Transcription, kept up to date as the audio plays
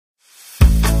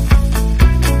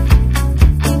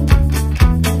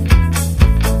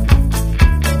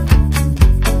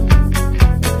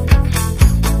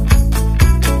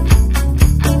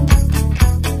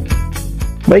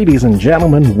Ladies and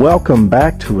gentlemen, welcome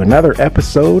back to another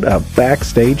episode of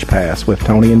Backstage Pass with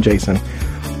Tony and Jason.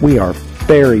 We are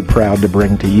very proud to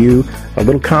bring to you a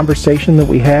little conversation that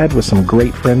we had with some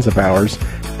great friends of ours,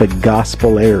 the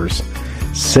Gospelaires.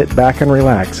 Sit back and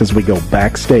relax as we go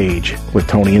backstage with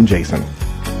Tony and Jason.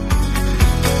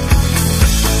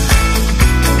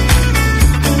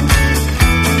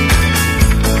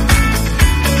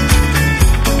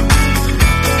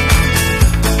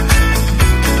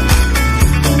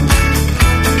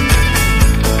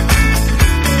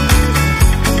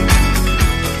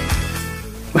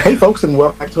 Hey folks, and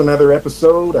welcome back to another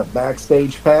episode of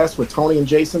Backstage Pass with Tony and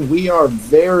Jason. We are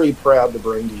very proud to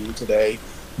bring to you today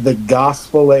the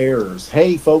Gospelaires.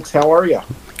 Hey folks, how are you?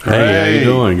 Hey, how you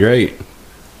doing? Great.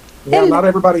 Yeah, not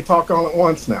everybody talk on at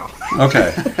once now.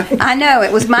 Okay. I know,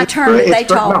 it was my turn. They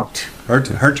talked. Her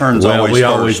turn's Well, always we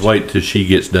first. always wait till she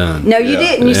gets done. No, you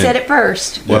didn't. You said it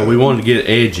first. Well, we wanted to get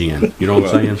edgy in. You know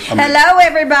what I'm saying? Hello,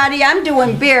 everybody. I'm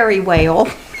doing very well.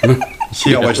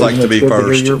 She always likes to be Good hear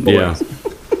first. your voice. Yeah.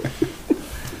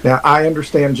 Now, I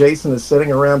understand Jason is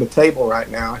sitting around a table right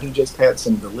now. He just had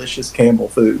some delicious Campbell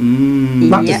food.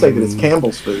 Not to say that it's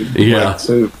Campbell's food, Yeah. like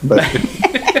soup, but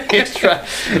That's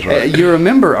right. You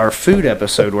remember our food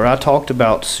episode where I talked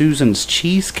about Susan's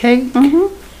cheesecake?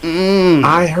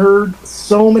 I heard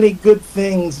so many good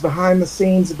things behind the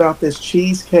scenes about this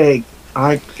cheesecake.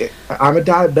 I'm a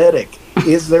diabetic.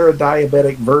 Is there a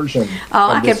diabetic version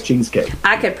of this cheesecake?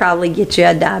 I could probably get you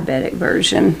a diabetic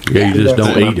version. Yeah, you just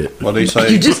don't eat it. What did he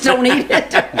say? You just don't eat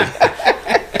it.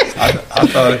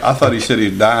 I thought he said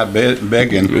he died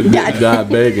begging. Die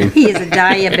begging. He is a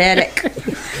diabetic.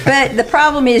 But the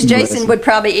problem is Jason would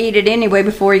probably eat it anyway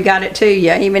before he got it to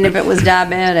you, even if it was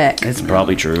diabetic. It's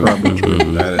probably true.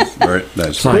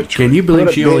 That's Like, true. can you believe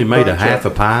Put a she only big made a bunch half a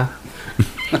of- pie?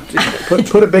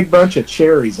 Put a big bunch of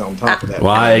cherries on top of that.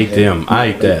 Well, I ate them. I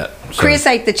ate that. So Chris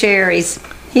ate the cherries.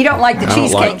 He don't like the I don't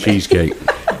cheesecake. like cheesecake,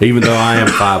 even though I am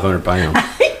 500 pounds.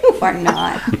 You are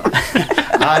not.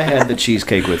 I had the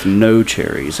cheesecake with no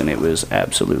cherries, and it was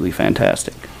absolutely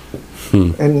fantastic.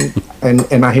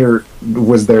 And I hear,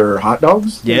 was there hot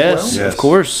dogs? as Yes, Yes. of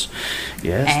course.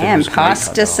 Yes, there And was great hot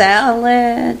pasta dogs.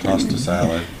 salad. Pasta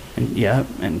salad. And, yeah,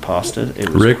 and pasta. It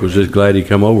was Rick was just glad he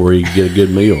come over where he could get a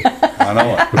good meal. I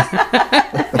know it.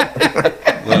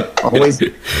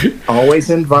 Always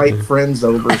invite friends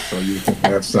over so you can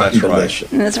have something That's right. delicious.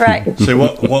 That's right. See,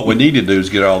 what we need to do is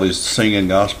get all these singing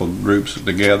gospel groups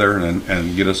together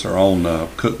and get us our own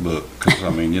cookbook. Because, I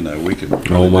mean, we could really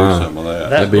Oh, my. do some of that.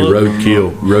 That'd be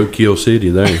roadkill city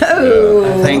there.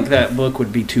 I think that book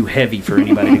would be too heavy for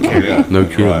anybody to carry. Yeah, No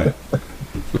kidding. Right.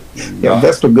 Yeah,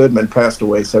 Vestal Goodman passed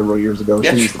away several years ago.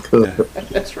 She was the cook.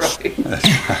 That's right.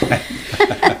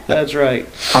 That's right.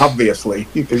 Obviously,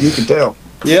 you can tell.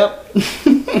 Yep.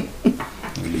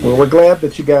 Well, we're glad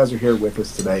that you guys are here with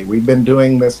us today. We've been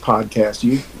doing this podcast.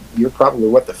 You're probably,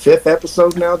 the 5th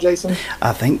episode now, Jason?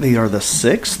 I think they are the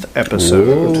 6th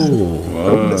episode.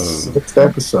 The 6th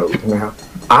episode. Now,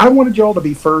 I wanted y'all to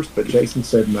be first, but Jason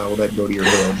said no, that'd go to your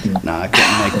head. No, I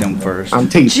couldn't make them first. I'm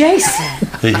teasing. Jason,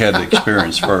 He had the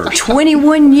experience first.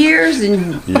 21 years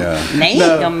and Yeah. they ain't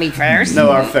gonna be first. No,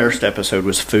 our first episode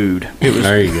was food. It was.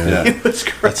 There you go. Yeah. It was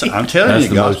great. I'm telling That's you,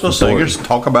 the most gospel singers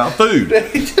talk about food.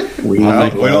 We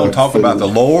don't talk about the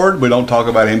Lord. We don't talk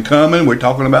about Him coming. We're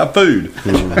talking about food.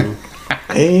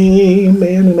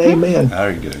 Amen and amen.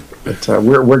 There you go. But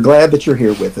we're glad that you're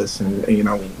here with us, and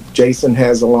Jason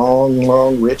has a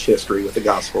long, rich history with the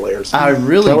Gospelaires. I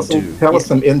really do. Tell us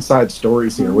some inside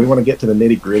stories here. We want to get to the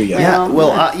nitty gritty. Yeah,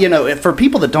 well, for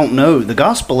people that don't know, the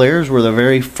Gospelaires were the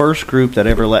very first group that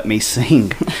ever let me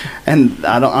sing, and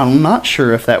I'm not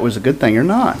sure if that was a good thing or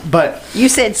not. But You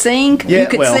said sing? yeah, You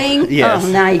could sing? Yes.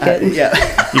 Oh, now you couldn't. Yeah.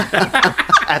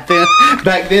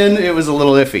 Back then, it was a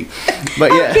little iffy,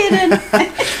 but yeah. Kidding.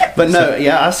 But no,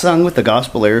 yeah, I sung with the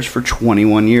Gospelaires for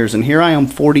 21 years, and here I am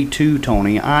 42,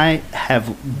 Tony. I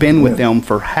have been with them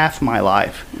for half my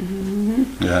life.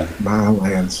 Yeah. My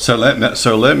lands. So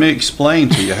let me explain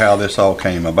to you how this all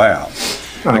came about.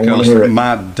 I want to Because hear it.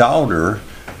 my daughter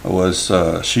was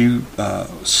she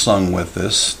sung with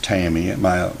us, Tammy,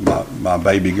 my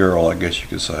baby girl, I guess you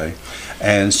could say,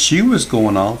 and she was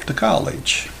going off to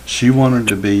college. She wanted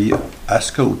to be a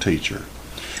school teacher.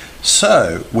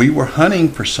 So we were hunting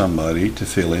for somebody to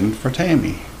fill in for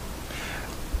Tammy.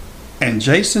 And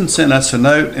Jason sent us a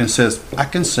note and says, I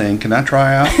can sing, can I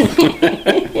try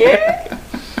out?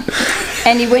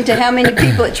 And you went to how many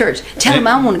people at church? Tell them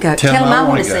I want to go. Tell them I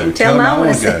want to sing. Tell them I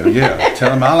want to go. sing. Yeah. Tell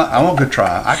them I want to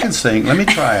try. I can sing. Let me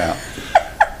try out.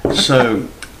 So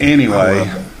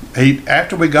anyway,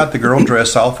 After we got the girl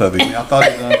dress off of him, I thought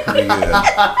he done pretty good.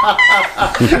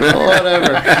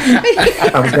 Whatever.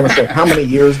 I was going to say, how many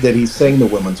years did he sing the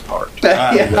woman's part?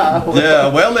 Yeah,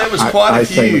 well, it was quite I a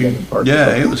sang the few. woman's part.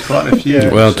 Yeah, it was quite a few.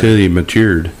 Well, till he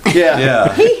matured.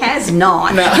 Yeah. He has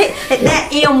not. That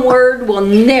M word will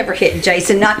never hit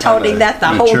Jason. I told him that the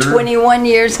whole Mature? 21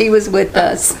 years he was with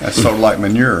us. That's sort of like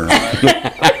manure,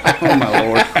 right? Oh my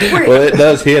Lord. Well, it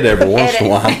does hit every once in a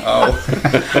while. Oh,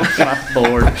 My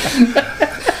Lord.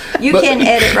 You can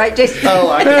edit, right, Jason? Oh,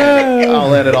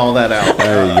 I'll edit all that out.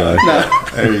 There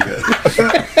you go.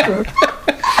 there you go.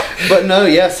 But no,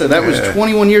 yeah. So that was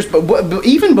 21 years. But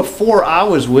even before I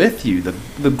was with you,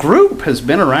 the group has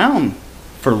been around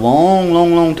for a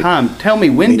long time. Tell me,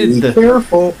 when Be did the?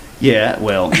 careful. Yeah.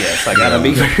 Well, yes. I gotta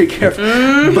be very careful.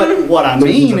 But what I This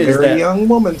mean is a is very that. young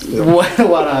woman still.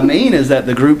 What I mean is that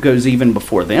the group goes even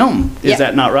before them. Is Yeah.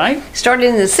 that not right? Started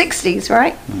in the 60s,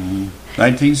 right?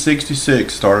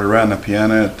 1966, started around the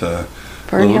piano at the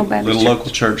Vernon little, Baptist little Church.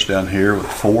 local church down here with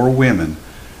 4 women.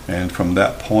 And from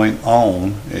that point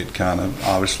on, it kind of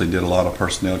obviously did a lot of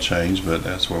personnel change, but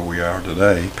that's where we are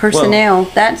today. Personnel,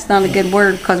 that's not a good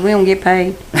word because we don't get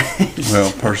paid.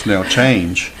 Well, personnel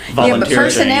change. Yeah, but Volunteer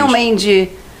personnel change. means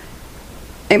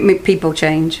people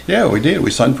change. Yeah, we did. We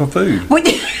sung for food.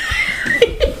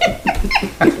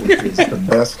 It's the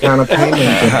best kind of payment.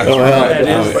 That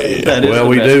is Well, the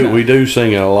we best do. kind. We do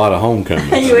sing at a lot of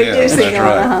homecomings. We do sing that's all the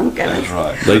right. homecomings. That's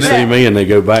right. They see me and they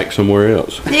go back somewhere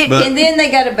else. And then they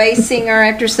got a bass singer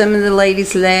after some of the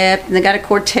ladies left, and they got a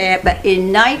quartet. But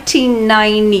in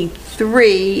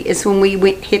 1993 is when we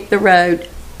hit the road.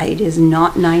 It is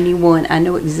not 91. I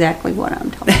know exactly what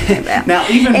I'm talking about. Now,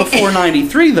 even before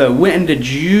 '93, though, when did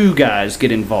you guys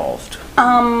get involved?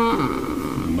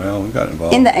 Well, we got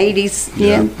involved. In the 80s,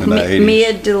 yeah. in the 80s.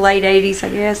 Mid to late 80s, I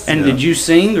guess. And did you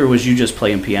sing, or was you just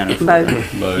playing piano?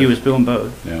 Both. Both. You was doing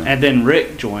both. Yeah. And then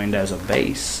Rick joined as a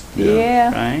bass,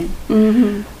 Yeah. right?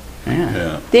 Mm-hmm. Yeah.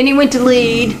 Yeah. Then he went to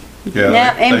lead. Yeah,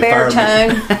 Now, they and fired me.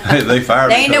 baritone. They fired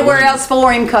me. They ain't nowhere else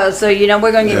for him because, so,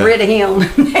 we're going to get Yeah. rid of him.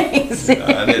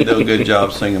 I didn't do a good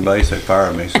job singing bass. They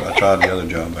fired me, so I tried the other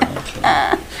job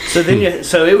out. So.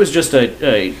 So it was just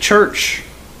a church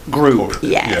group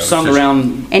Yeah. sung just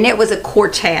around, And it was a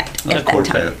quartet at that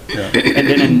quartet. time. Yeah. and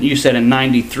then you said in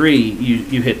 '93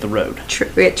 you hit the road.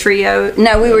 Trio.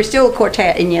 No, we were still a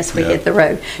quartet, and yes, we Yeah. hit the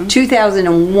road.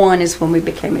 2001 is when we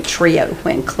became a trio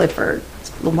when Clifford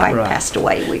White Right. passed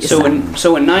away. We So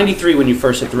decided. in '93 when you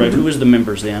first hit the road, who was the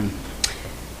members then?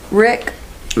 Rick,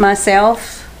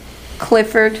 myself,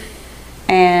 Clifford,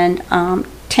 and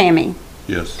Tammy,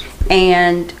 Yes.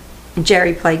 and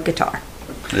Jerry played guitar.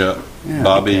 Yeah.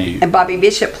 Bobby And Bobby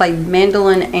Bishop played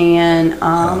mandolin, and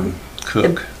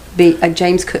Cook.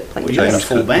 James Cook played Well, bass. you had a James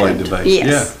full Cook played band. the bass.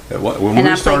 Yes. Yeah. When And I we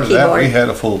played started that, we keyboard. had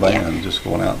a full band Yeah. just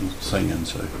going out and singing.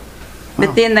 So.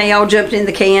 But then they all jumped in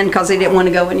the can because they didn't want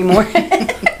to go anymore.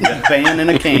 Band in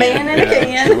a can. Band in a So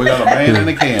can. we got a band in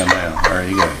a can now. There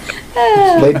you go.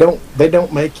 They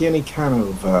don't make any kind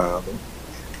of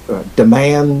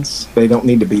demands. They don't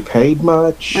need to be paid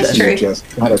much. That's You true. just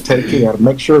gotta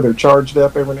make sure they're charged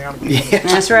up every now and again.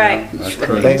 That's right. That's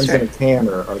correct. Bands in a can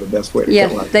are the best way to Yeah,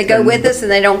 go. Like they go with us and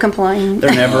they don't complain.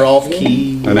 They're never off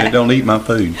key. And they don't eat my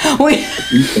food.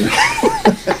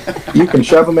 You can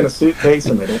shove them in a suitcase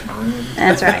and they don't mind.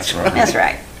 That's right. That's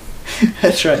right.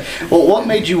 That's right. Well, what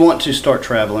made you want to start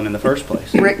traveling in the first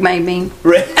place? Rick made me.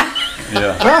 Rick.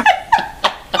 Yeah.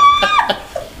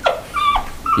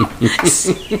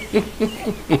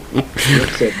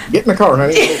 Said, get in the car,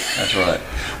 honey. That's right.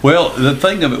 Well, the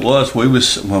thing of it was,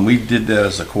 when we did that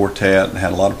as a quartet and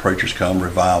had a lot of preachers come,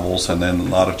 revivals, and then a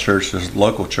lot of churches,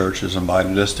 local churches,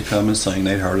 invited us to come and sing.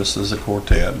 They'd heard us as a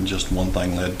quartet, and just one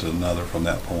thing led to another from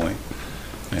that point.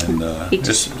 And He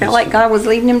just felt like God was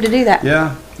leading him to do that.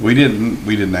 Yeah, we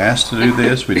didn't ask to do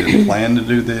this. We didn't plan to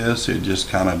do this. It just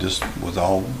kind of just was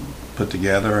all put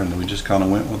together, and we just kind of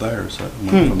went with there. So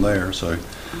went from there. So,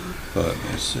 but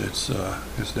it's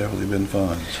definitely been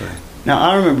fun. So. Now,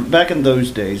 I remember back in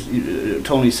those days,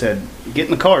 Tony said, get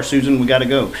in the car, Susan, we got to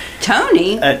go.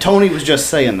 Tony? Tony was just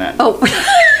saying that. Oh.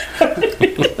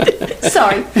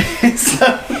 Sorry.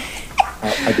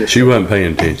 I just She wasn't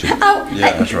paying attention. Oh,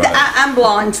 Yeah, that's right. I'm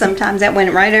blonde sometimes. That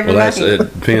went right over Well, my that's head.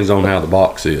 it. Depends on how the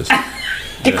box is.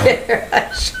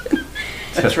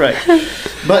 That's right.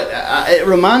 But it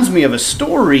reminds me of a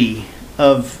story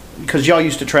of, because y'all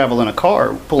used to travel in a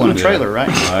car, pulling a trailer, right?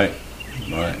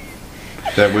 Right.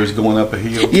 That was going up a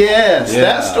hill. Yes, Yeah.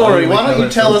 that story. Oh, Why don't you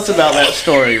that tell story. us about that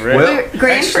story, Rick? Well,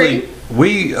 Grand actually, Prix?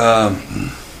 we. I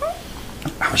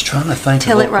was trying to think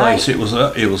Tell of it what right. place it was.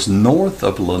 It was north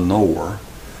of Lenore,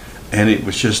 and it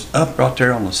was just up right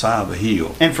there on the side of the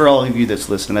hill. And for all of you that's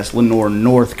listening, that's Lenore,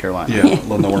 North Carolina. Yeah,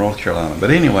 Lenore, North Carolina.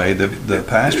 But anyway, the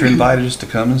pastor invited us to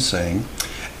come and sing,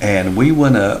 and we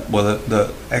went up. Well,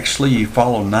 actually you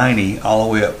follow 90 all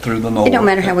the way up through the north. It don't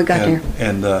matter how we got there.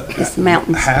 And It's the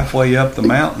mountains. halfway up the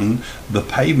mountain, the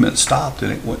pavement stopped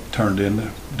and it turned into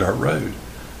dirt road,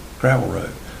 gravel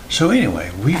road. So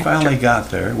anyway, we finally got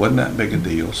there. It wasn't that big a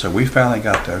deal. So we finally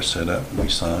got there, set up, and we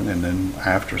sung. And then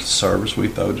after the service, we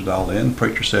throwed it all in. The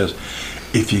preacher says,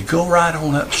 if you go right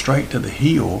on up straight to the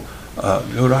hill,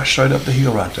 go right straight up the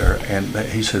hill right there. And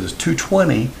he says,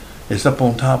 220 is up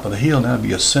on top of the hill. Now it'd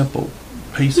be a simple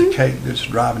piece of cake, just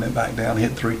driving it back down,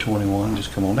 hit 321,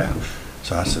 just come on down.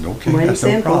 So I said, okay, Mighty that's no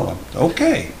simple. problem.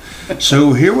 Okay.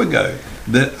 So here we go.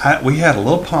 We had a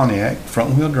little Pontiac,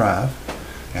 front wheel drive,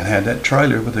 and had that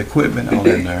trailer with equipment on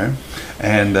in there,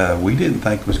 and we didn't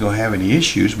think it was going to have any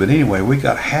issues. But anyway, we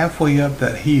got halfway up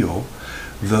that hill,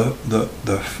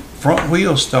 the front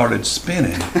wheel started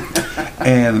spinning,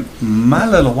 and my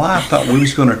little wife thought we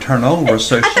was going to turn over,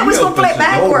 so I thought we was going to flip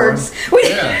backwards.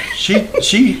 Yeah,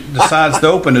 she decides to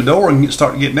open the door and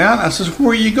start getting out. I says, "Where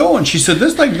are you going?" She said,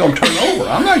 "This thing's going to turn over.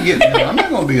 I'm not getting in. I'm not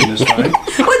going to be in this thing."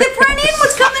 Well, the front end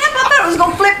was coming up. I thought it was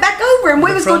going to flip back over, and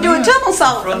we was going to do a tumble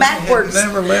salt backwards.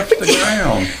 Never left the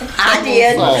ground. I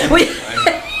did.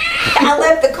 I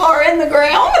left the car in the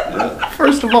ground.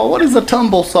 First of all, what is a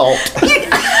tumble salt?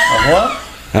 What?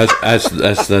 That's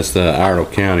the Iredell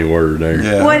County word there.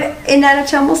 Yeah. What? Isn't that a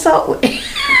tumble salt?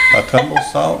 A tumble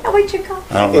salt? What'd you call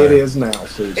it? I don't know. It is now,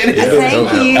 Susan. Thank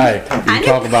you. Hey, you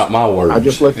talk about my word. I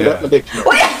just looked it up in the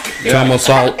dictionary. Tumble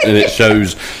salt, and it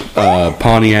shows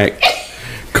Pontiac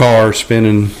car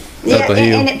spinning up a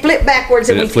hill. and it flipped backwards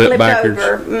and And we it flipped flipped backwards.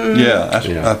 over. Yeah, that's,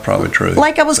 Yeah. that's probably true.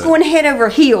 Like I was But going head over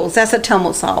heels. That's a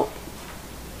tumble salt.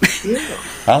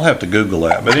 I'll have to Google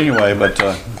that. But anyway, but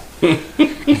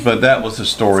that was the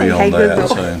story Say, on hey, that.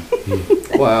 Google.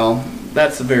 So, Wow,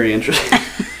 that's very interesting.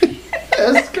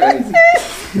 That's crazy.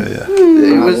 yeah.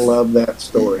 It I was, love that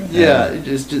story. yeah,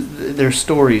 just there's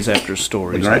stories after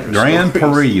stories. after Grand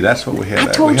stories. Prix, that's what we had.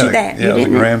 I told We had you a- that, you Yeah, the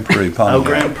didn't. Grand Prix. Oh, Pontiac.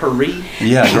 Grand Prix.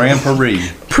 Yeah, Grand Prix.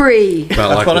 Pre. About That's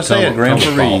like what the I said, Grand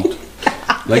tumble Prix. salt.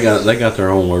 They got their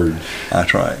own word.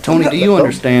 That's right. Tony, do you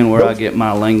understand where I get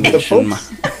my The language and my?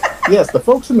 folks, yes, the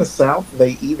folks in the South,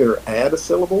 they either add a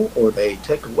syllable or they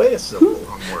take away a syllable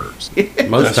on words.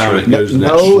 Most That's time right. it goes in that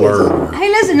No, it's slur. Hey,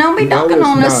 listen, don't be No, knocking it's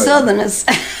on us not. Southerners.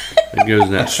 It goes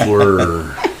in that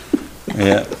slur.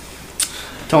 Yeah.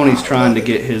 Tony's trying to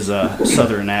get his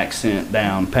southern accent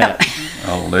down pat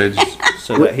Oh, they just,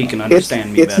 so that he can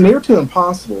understand me It's better. near to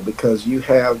impossible because you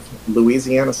have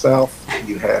Louisiana South,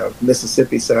 you have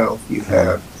Mississippi South, you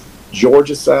have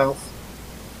Georgia South,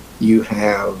 you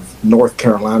have North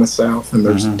Carolina South, and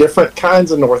there's different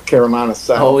kinds of North Carolina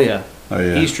South. Oh yeah. oh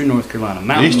yeah. Eastern North Carolina,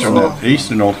 mountains.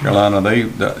 Eastern North Carolina,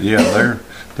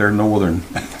 they're northern.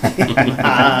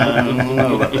 I don't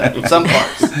know about that. Some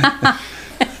parts.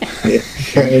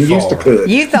 and used to could.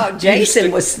 You thought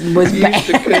Jason was Used bad.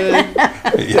 to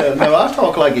could. Yeah, no, I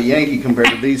talk like a Yankee compared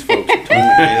to these folks. Tony.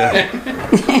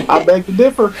 Yeah. I beg to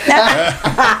differ.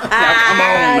 Ah,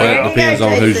 Well, there it you depends go,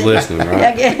 on who's Jason. listening, I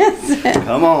right? guess.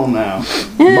 Come on now.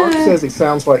 Mark says he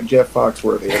sounds like Jeff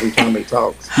Foxworthy every time he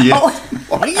talks. Yeah.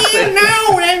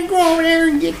 Let's go over there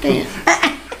and get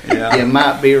that. Yeah. You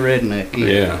might be a redneck.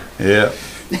 Yeah. Yeah.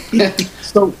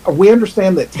 So we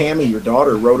understand that Tammy, your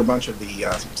daughter, wrote a bunch of the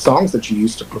songs that you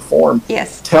used to perform.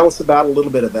 Yes. Tell us about a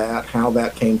little bit of that, how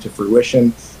that came to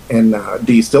fruition, and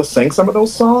do you still sing some of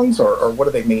those songs, or what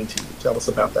do they mean to you? Tell us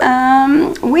about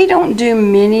that. We don't do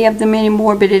many of them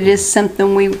anymore, but it is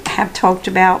something we have talked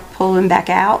about pulling back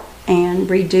out and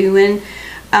redoing.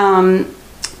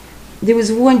 There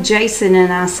was one Jason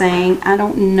and I sang. I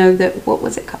don't know that. What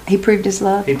was it called? He Proved His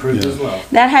Love. He proved his love.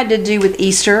 That had to do with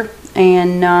Easter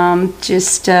and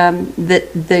just the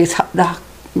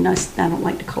no, I don't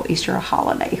like to call Easter a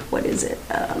holiday. What is it?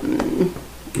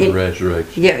 The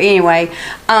resurrection. Yeah. Anyway,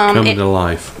 Coming to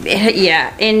life.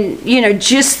 yeah, and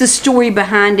just the story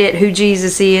behind it, who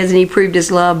Jesus is, and He proved His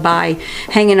love by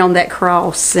hanging on that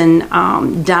cross and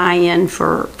dying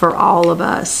for all of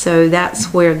us. So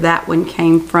that's where that one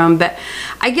came from. But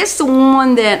I guess the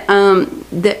one that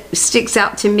that sticks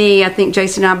out to me, I think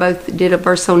Jason and I both did a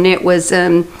verse on it, was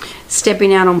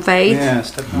Stepping Out on Faith. Yeah,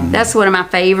 step on. That's one of my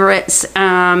favorites.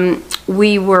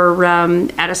 We were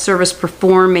at a service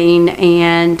performing,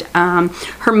 and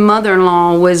her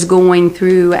mother-in-law was going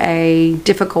through a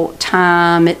difficult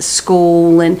time at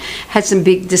school and had some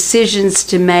big decisions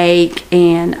to make,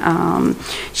 and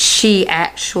she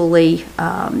actually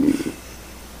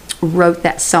wrote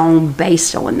that song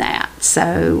based on that.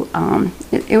 So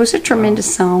it was a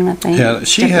tremendous song, I think. Yeah,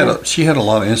 she had a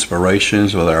lot of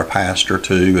inspirations with our pastor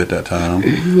too at that time.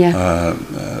 Yeah.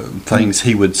 Things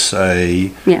he would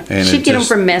say. Yeah, and she'd get them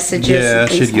from messages. Yeah, and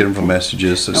things she'd get them like from that.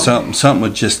 messages. So something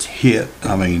would just hit.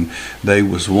 I mean, there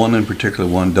was one in particular,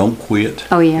 one, "Don't Quit."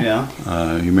 Oh yeah.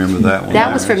 Yeah. You remember that one?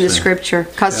 That was from the So- scripture,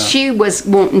 because Yeah. she was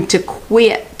wanting to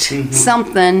quit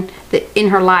something that in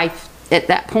her life at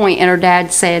that point, and her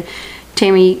dad said,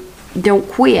 "Tammy, don't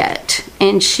quit."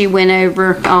 And she went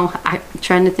over. I'm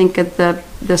trying to think of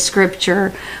the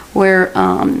scripture where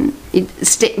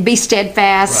be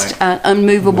steadfast,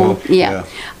 unmovable. Well, Yeah.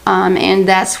 And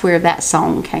that's where that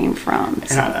song came from.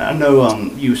 And I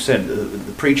know you said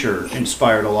the preacher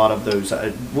inspired a lot of those.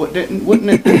 Wasn't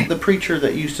it the preacher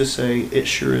that used to say, "It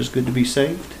sure is good to be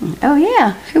saved"? Oh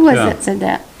yeah, who was Yeah. that said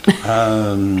that?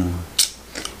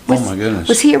 Oh my goodness.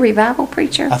 Was he a revival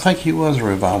preacher? I think he was a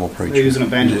revival preacher. He was an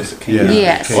evangelist that came Yeah. in.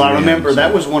 Yes. Well, I Came in, remember so-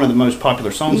 that was one of the most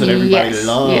popular songs that everybody Yes,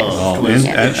 loved. yes. Oh, was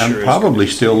and, "It and, Sure and Is probably Good to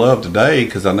Be still Saved." love today,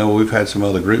 because I know we've had some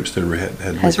other groups that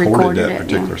had Has recorded recorded that it,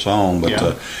 particular yeah. song. But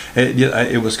Yeah.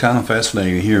 it was kind of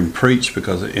fascinating to hear him preach,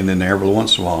 and then every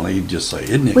once in a while he'd just say,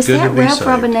 "Isn't it Was good that to be Ralph saved?"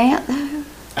 Robinette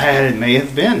though? It may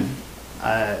have been.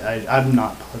 I'm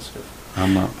not positive.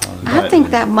 I'm not positive. I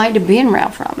think that might have been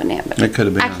Ralph Robinette, but It could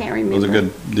have been. I can't remember. It was a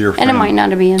good dear friend. And it might not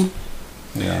have been.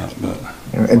 Yeah, but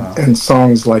And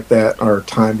songs like that are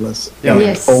timeless. Yeah. And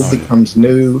Yes. Old becomes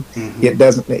new.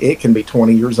 Mhm. It can be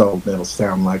 20 years old and it'll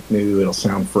sound like new. It'll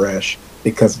sound fresh,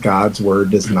 because God's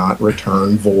word does not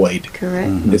return void.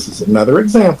 Correct. This is another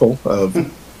example of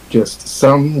just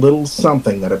some little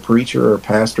something that a preacher or a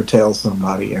pastor tells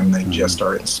somebody, and they just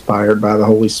are inspired by the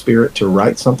Holy Spirit to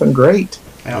write something great.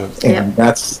 Yeah. And Yep.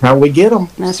 that's how we get them.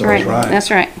 That's right. right. That's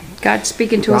right. God's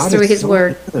speaking to us God through is His so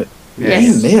Word. good.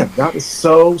 Yes. Amen. God is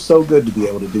so good to be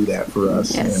able to do that for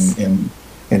us, Yes. and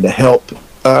to help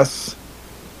us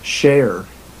share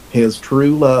His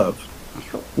true love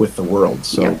with the world.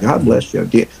 So Yep. God bless you.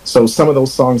 So some of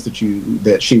those songs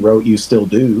that she wrote, you still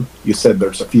do. You said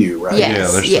there's a few, right? Yeah. yeah,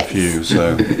 there's yes. a few.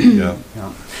 So yeah.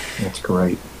 That's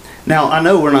great. Now, I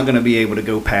know we're not going to be able to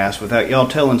go past without y'all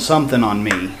telling something on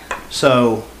me.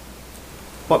 So,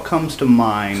 what comes to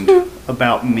mind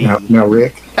about me? Now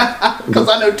Rick, Because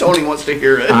I know Tony wants to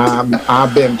hear it.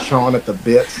 I've been chawing at the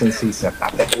bit since he said,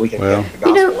 "I bet we can Well. get the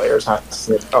Gospelaires." I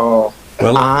said, "Oh,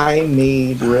 Well- I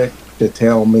need Rick to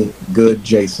tell me a good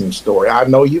Jason story. I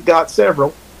know you've got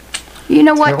several." You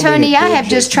know what, Tell me Tony? a I good have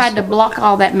just Jason tried to block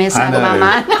all that mess I out of my know.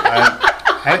 mind.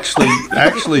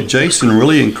 Actually, Jason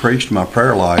really increased my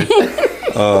prayer life,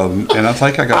 and I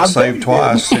think I got saved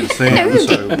twice since then.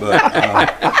 So,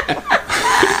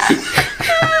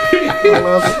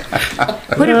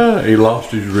 He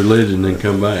lost his religion and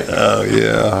come back. oh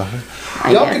yeah,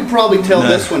 Y'all can probably tell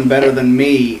this one better than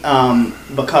me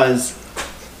because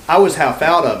I was half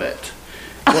out of it.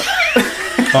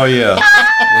 oh yeah.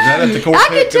 Was that at the I quartet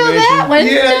could tell that convention? one.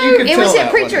 Yeah, you could It tell was at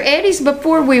that Preacher one. Eddie's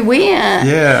before we went.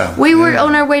 Yeah, We were yeah.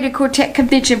 on our way to Quartet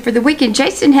Convention for the weekend.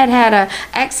 Jason had a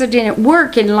accident at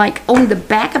work, and like on the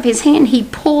back of his hand, he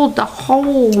pulled the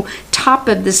whole top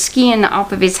of the skin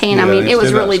off of his hand. I Yeah, mean, they it was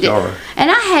still got really scar.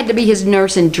 and I had to be his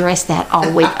nurse and dress that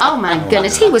all week. Oh my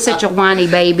goodness, he was such a whiny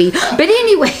baby. But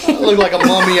anyway, Looked like a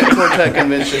mummy at Quartet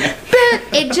Convention. but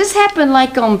it just happened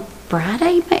like on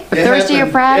Friday, Thursday or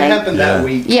Friday. It happened that Yeah.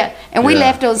 week. Yeah, and we Yeah.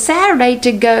 left on Saturday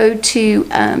to go to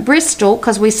Bristol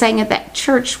because we sang at that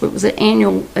church. It was an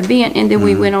annual event, and then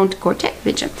we went on to Quartet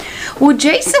Convention. Well,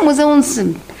 Jason was on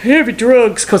some heavy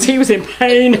drugs because he was in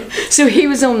pain, so he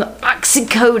was on the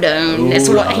oxycodone. That's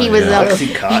what he was on.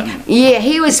 Oxycontin. Yeah,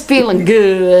 he was feeling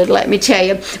good, let me tell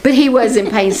you. But he was in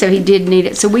pain, so he did need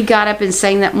it. So we got up and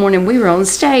sang that morning. We were on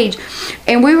stage,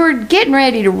 and we were getting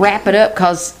ready to wrap it up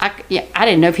because I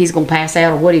didn't know if he's going to pass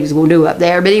out or what he was going to do up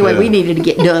there. But anyway, we needed to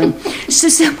get done. So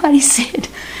somebody said,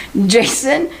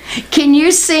 "Jason, can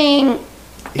you sing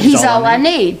He's All I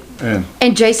Need?"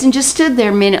 And Jason just stood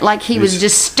there a minute like he was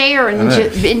just staring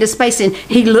into space. And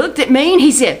he looked at me and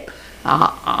he said,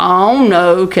 I don't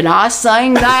know, can I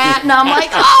sing that? And I'm like,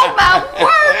 oh my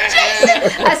word,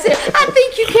 Jason. I said, I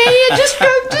think you can, just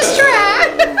try.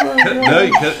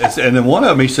 No, and then one of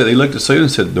them, he said, he looked at Sue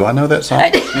and said, "Do I know that song?"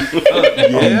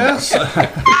 Yes.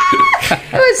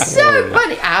 It was so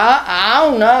funny. I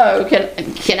don't know,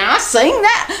 can I sing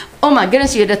that? Oh my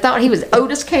goodness, you'd have thought he was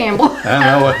Otis Campbell. I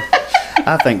know it.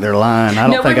 I think they're lying. I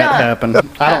don't No, think we're that not. happened.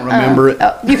 I don't remember it.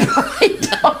 You probably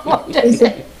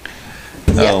don't.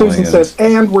 Oh, my Susan goodness. says,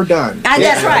 and we're done.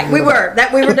 That's right. We were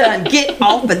done. Get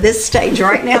off of this stage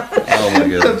right now. Oh my The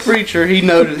goodness. preacher, he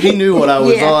knew what I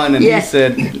was Yeah, on, and yeah. he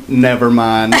said, "Never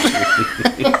mind."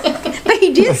 But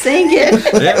he did sing it.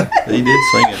 Yeah, he did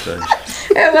sing it though.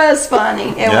 It was funny.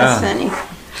 It Yeah. was funny.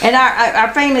 And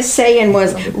our famous saying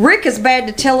was, Rick is bad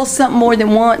to tell us something more than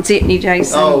once, isn't he,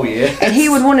 Jason? Oh, yes. And he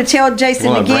would want to tell Jason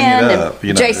Wanna bring it again, up,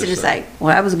 and Jason would just say,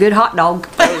 well, that was a good hot dog.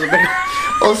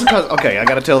 Well, it's because okay, I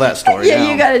got to tell that story. Yeah,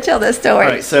 now. you got to tell that story.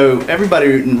 All right, so everybody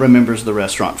remembers the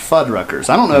restaurant Fuddruckers.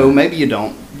 I don't know, maybe you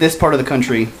don't. This part of the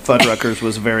country, Fuddruckers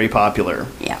was very popular.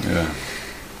 Yeah. Yeah.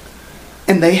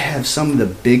 And they have some of the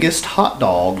biggest hot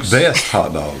dogs Best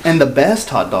hot dog. and the best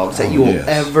hot dogs that Oh, you will yes.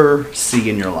 ever see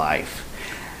in your life.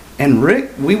 And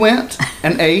Rick, we went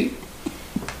and ate,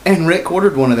 and Rick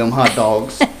ordered one of them hot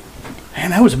dogs.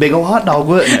 Man, that was a big old hot dog,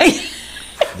 wasn't it?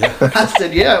 I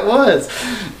said, yeah, it was.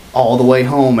 All the way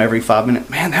home, every 5 minutes.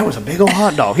 Man, that was a big old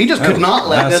hot dog. He just could not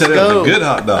let I this said it go. was a good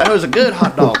hot dog. That was a good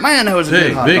hot dog. Man, that was a good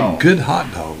Big, hot big, dog. good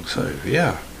hot dog. So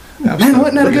yeah. Man,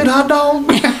 wasn't that a good hot dog?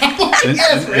 And,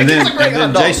 Yes, Rick, and it's then, a great and then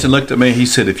hot dog. Jason looked at me. He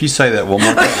said, "If you say that one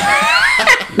more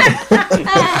time."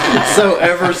 So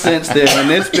ever since then, and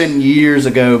it's been years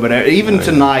ago, but even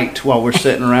tonight while we're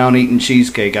sitting around eating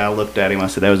cheesecake, I looked at him. I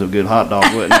said, "That was a good hot dog,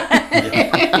 wasn't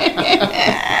it?"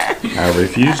 I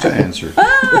refuse to answer.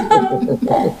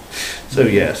 So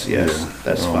yes,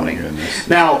 that's Oh, my funny. goodness.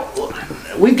 Now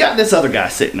we've got this other guy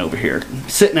sitting over here,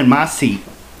 sitting in my seat,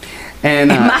 and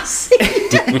My seat.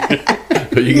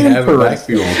 But you can have it back if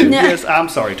you want to. yes, I'm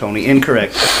sorry, Tony,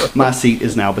 incorrect. My seat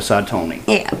is now beside Tony.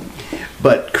 Yeah.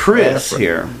 But Chris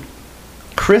here,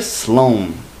 Chris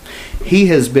Sloan, he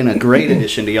has been a great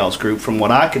addition to y'all's group from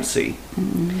what I could see.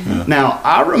 Now,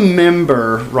 I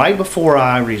remember right before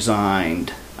I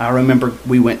resigned, I remember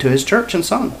we went to his church and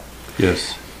sung.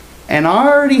 Yes. And I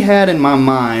already had in my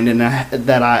mind and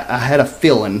that I had a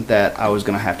feeling that I was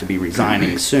going to have to be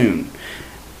resigning soon.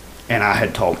 And I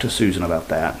had talked to Susan about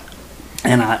that.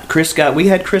 And we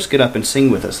had Chris get up and sing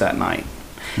with us that night.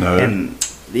 No. And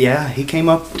yeah, he came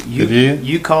up. Did he?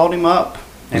 You called him up,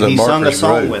 and Was he that sung a Barker's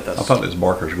song Grove? with us. I thought it was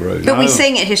Barker's Grove. But we No.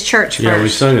 sing at his church first. Yeah, we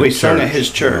sung at We church. sung at his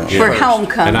church For first.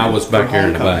 homecoming. And I was back For here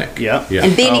in the homecoming. back. Yeah. Yeah.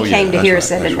 And then Oh, he yeah, came to that's hear right,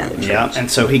 us at that's another right. church. Yeah,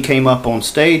 and so he came up on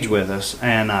stage with us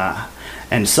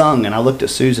and sung, and I looked at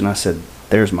Susan. I said,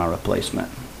 "There's my replacement."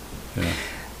 Yeah.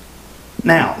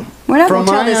 Now, We're not from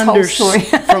gonna tell my this whole story.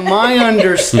 from my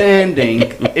understanding,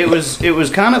 it was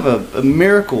kind of a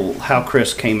miracle how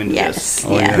Chris came into Yes, this.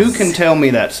 Oh, yes. Who can tell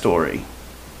me that story?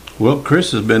 Well,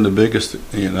 Chris has been the biggest,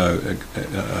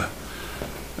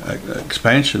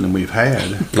 expansion that we've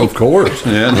had. Of course.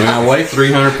 Yeah. And I weigh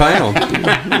 300 pounds.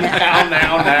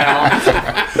 Now.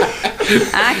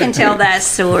 I can tell that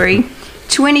story.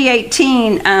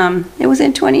 2018, it was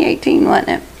in 2018, wasn't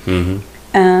it?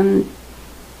 Mm-hmm.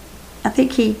 I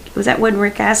think was that when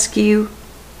Rick asked you?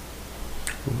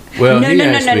 Well, No, he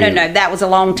asked me- that was a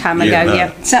long time ago, Yeah, no.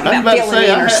 yeah. Something I was about about to filling say,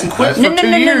 in I or hadn't something. quit for No, 2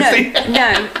 years.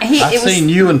 No, I've it was, seen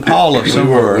you and Paula We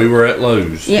somewhere. were at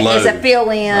Lowe's. yeah, it's a Lowe's. fill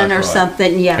in That's or right.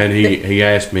 something, yeah. And he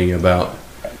asked me about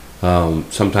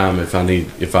sometime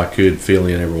if I could fill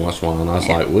in every once in a while, and I was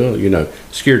like, well,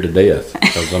 scared to death,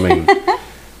 because I mean,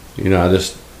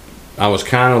 I was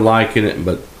kind of liking it,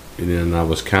 but then I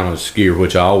was kind of scared,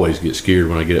 which I always get scared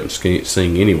when I get up and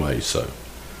sing anyway. So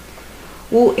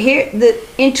Well,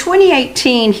 in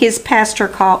 2018, Chris's pastor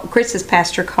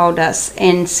called us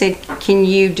and said, "Can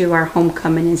you do our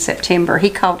homecoming in September?"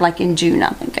 He called like in June, I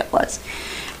think it was.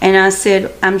 And I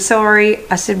said, "I'm sorry."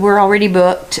 I said, "We're already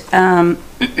booked,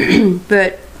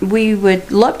 but we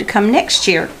would love to come next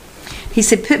year." He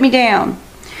said, "Put me down."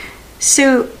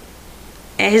 So,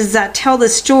 as I tell the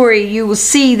story, you will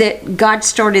see that God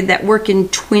started that work in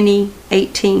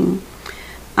 2018.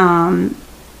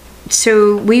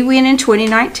 So we went in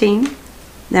 2019.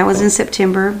 That was in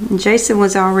September. And Jason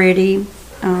was already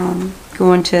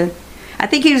going to, I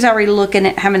think he was already looking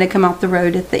at having to come off the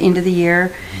road at the end of the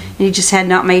year. And he just had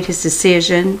not made his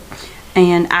decision.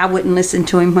 And I wouldn't listen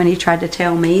to him when he tried to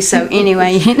tell me. So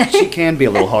anyway, She can be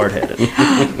a little hard-headed.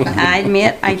 I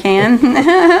admit I can.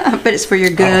 But it's for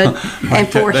your good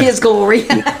and for his glory.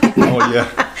 Oh,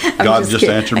 yeah. God just just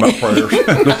kidding. answered my prayers.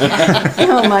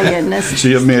 Oh my goodness.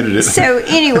 She admitted it. So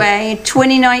anyway,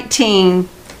 2019,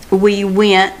 we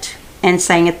went and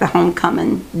sang at the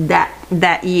homecoming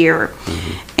that year,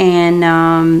 and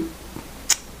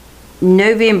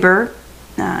November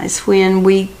is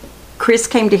when Chris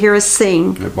came to hear us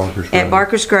sing at Barker's at Grove.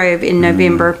 Barker's Grove in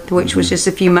November, which was just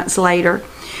a few months later.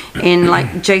 And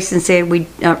like Jason said,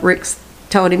 Rick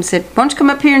told him, said, why don't you come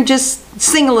up here and just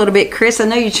sing a little bit, Chris? I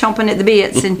know you're chomping at the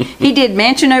bits. And he did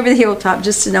Mansion Over the Hilltop,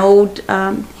 just an old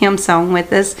hymn song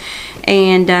with us.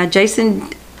 And Jason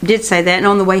did say that. And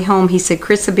on the way home, he said,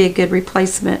 Chris would be a good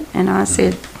replacement. And I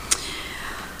said,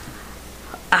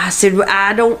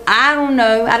 I don't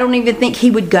know. I don't even think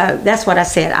he would go. That's what I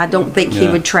said. I don't think he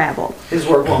would travel. His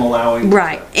work won't allow him.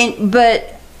 Right.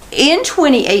 But in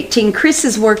 2018,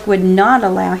 Chris's work would not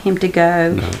allow him to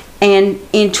go. No. And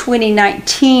in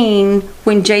 2019,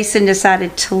 when Jason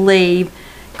decided to leave,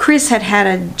 Chris had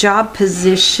a job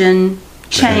position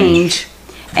change.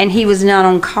 And he was not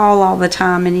on call all the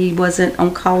time, and he wasn't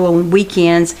on call on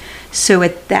weekends. So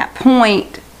at that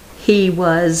point, he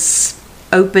was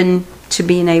open to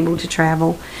being able to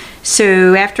travel.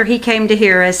 So after he came to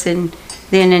hear us, and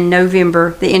then in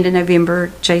November, the end of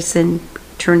November, Jason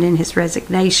turned in his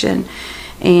resignation.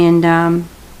 And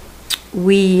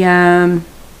we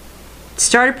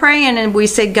started praying, and we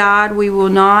said, God, we will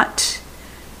not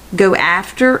go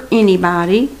after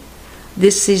anybody.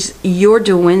 This is your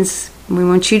doings. We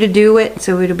want you to do it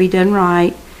so it'll be done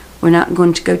right. We're not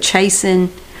going to go chasing.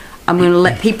 I'm going to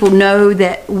let people know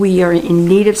that we are in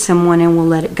need of someone, and we'll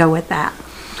let it go at that.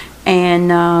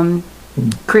 And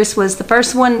Chris was the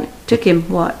first one. Took him,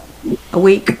 what, a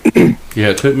week? Yeah,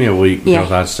 it took me a week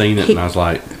because I'd seen it and I was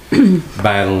like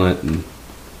battling it, and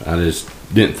I just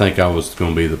didn't think I was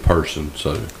going to be the person.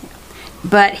 So.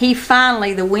 But he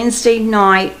finally, the Wednesday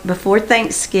night before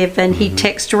Thanksgiving, he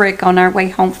texted Rick on our way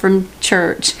home from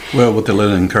church. Well, with a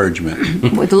little encouragement.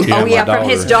 From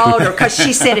his daughter. Because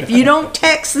she said, if you don't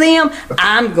text them,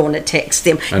 I'm going to text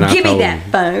them. Give me that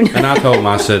phone. And I told him,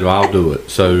 I said, well, I'll do it.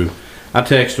 So I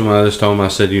texted him. I just told him, I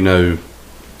said, they know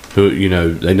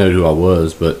who I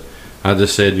was. But I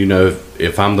just said,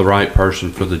 if I'm the right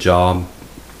person for the job,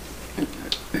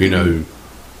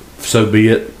 so be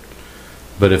it.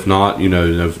 But if not,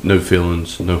 no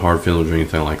feelings, no hard feelings or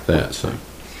anything like that.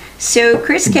 So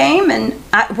Chris came, and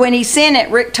when he sent it,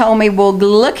 Rick told me, well,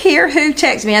 look here who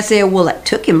texted me. I said, well, it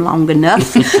took him long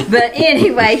enough. But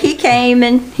anyway, he came,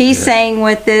 and he sang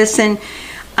with us, and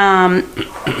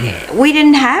we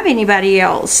didn't have anybody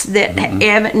else.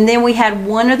 And then we had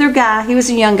one other guy. He was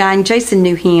a young guy, and Jason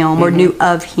knew him or knew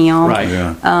of him. Right.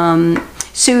 Yeah.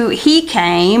 So he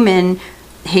came, and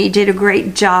he did a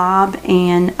great job,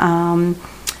 and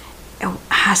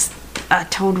I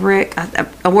told Rick,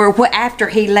 after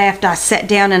he left, I sat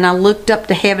down and I looked up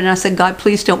to heaven and I said, God,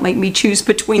 please don't make me choose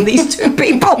between these two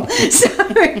people.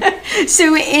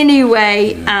 So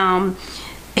anyway,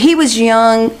 he was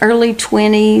young, early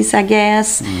 20s, I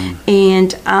guess,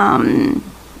 and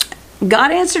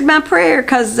God answered my prayer,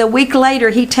 because a week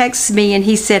later he texted me and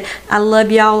he said, I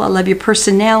love y'all. I love your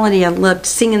personality. I loved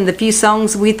singing the few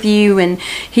songs with you. And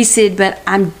he said, but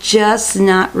I'm just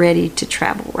not ready to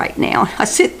travel right now. I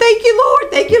said, thank you,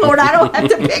 Lord. Thank you, Lord. I don't have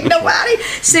to pick nobody.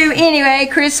 So anyway,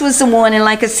 Chris was the one. And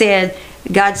like I said,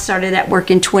 God started that work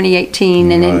in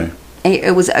 2018. And then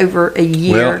it was over a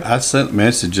year. Well, I sent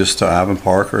messages to Ivan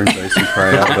Parker and Jason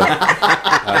Crabb,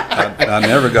 but I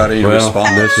never got any response.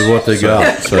 This is what they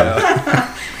got. So.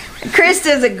 Yeah. Chris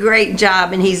does a great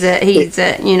job, and he's a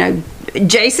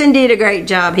Jason did a great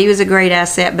job. He was a great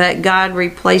asset, but God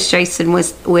replaced Jason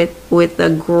with a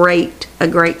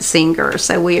great singer.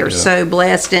 So we are so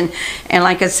blessed, and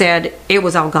like I said, it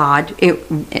was all God.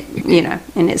 And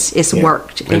it's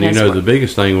worked. And the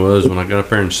biggest thing was when I got up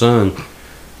there and sung.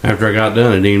 After I got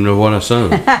done, I didn't even know what I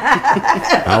sung.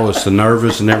 I was so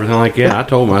nervous and everything like that. I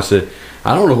told him, I said,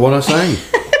 I don't know what I sang.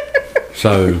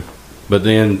 So, but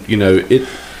then, this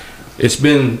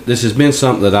has been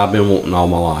something that I've been wanting all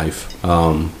my life.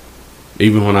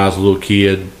 Even when I was a little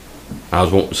kid, I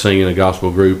was wanting to sing in a gospel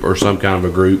group or some kind of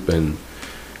a group, and,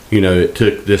 it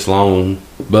took this long,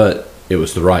 but it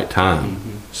was the right time.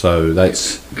 Mm-hmm. So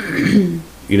that's,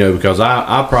 because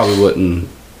I probably wasn't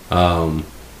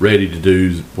ready to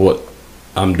do what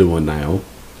I'm doing now,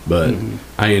 but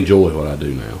I enjoy what I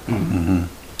do now.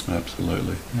 Mm-hmm.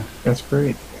 Absolutely. Yeah, that's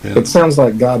great. Yeah. It sounds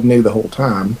like God knew the whole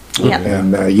time,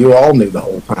 and you all knew the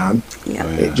whole time. Yeah.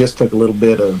 It just took a little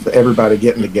bit of everybody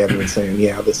getting together and saying,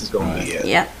 yeah, this is going to be it.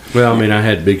 Yeah. Well, I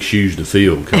had big shoes to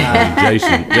fill, because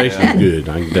Jason's good,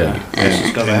 I can tell you. That's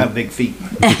because I have big feet.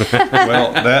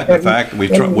 Well, the fact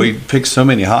we picked so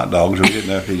many hot dogs, we didn't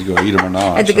know if he was going to eat them or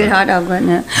not. It's a good hot dog,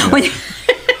 wasn't it? Yeah.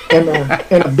 And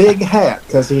a big hat,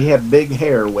 because he had big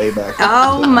hair way back then.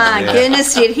 Oh my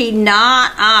goodness, did he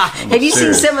not? Have you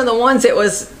seen some of the ones that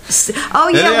was Oh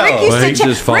yeah, Yeah. Well, he's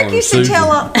just following Rick used to Susan.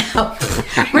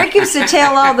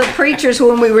 tell all the preachers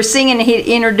when we were singing.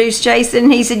 He introduced Jason.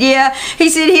 He said, "Yeah," he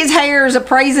said, "his hair is a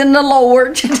praising the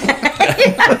Lord."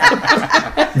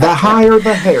 The higher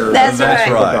the hair. That's That's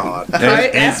right. right. God.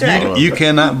 That's right. You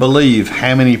cannot believe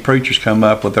how many preachers come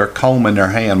up with their comb in their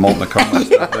hand, wanting to comb that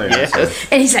stuff there. Yes.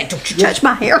 And he's like, "Don't you touch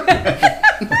my hair."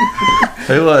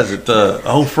 Who was it?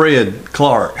 Old Fred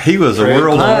Clark. He was a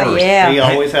world Clark. horse. Oh, yeah. He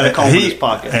always had a comb in his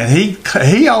pocket. And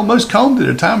he almost combed it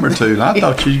a time or two. And I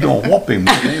thought you was going to whoop him.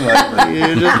 Anyway, but-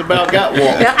 You just about got one.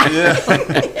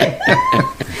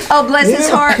 Oh, bless his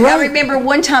heart. I remember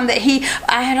one time that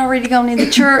I had already gone in the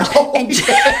church, and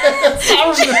Jason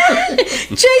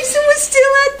was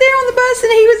still out there on the bus,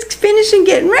 and he was finishing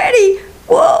getting ready.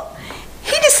 Well,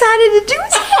 he decided to do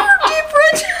his hair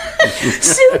different.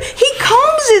 So he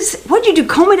combs his, what'd you do,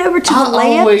 comb it over to the I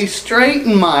left? always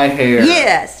straighten my hair.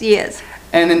 Yes.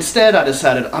 And instead, I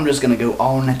decided I'm just going to go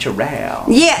all natural.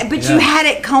 Yeah, but you had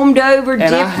it combed over And I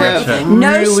different. have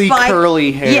no really curly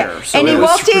curly hair, Yeah. so and he it was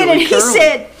walked in really and he curly.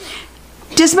 said,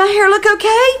 "Does my hair look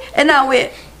okay?" And I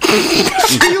went, She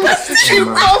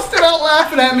busted out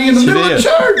laughing at me in the She middle of did.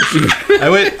 church.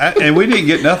 and we didn't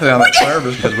get nothing out of that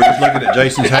service because we was looking at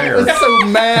Jason's I hair. was so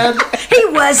mad. he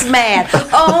was mad.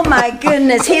 Oh my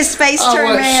goodness, his face I turned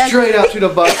went red. straight out to the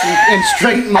bus and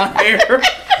straightened my hair.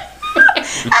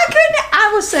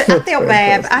 I felt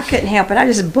bad. I couldn't help it. I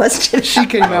just busted. She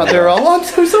came out there all, I'm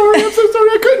so sorry,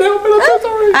 I couldn't help it, I'm so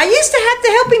sorry. I used to have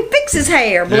to help him fix his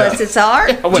hair. Bless his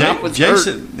heart. When I was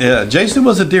hurt. Jason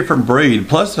was a different breed.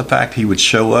 Plus the fact he would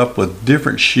show up with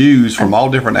different shoes from all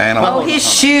different animals. Oh, his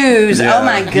shoes. Yeah. Oh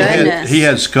my goodness. He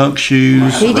had skunk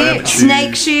shoes. He rabbit did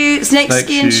snake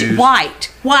skin shoes.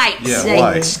 white Yeah, snake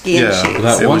white. skin Yeah. shoes.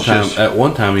 That It one was time, just- at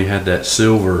one time, he had that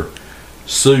silver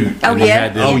suit. Oh, and he yeah?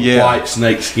 had them Oh, yeah. white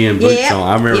snake skin boots Yeah. on.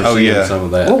 I remember Oh, seeing yeah. some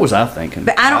of that. What was I thinking?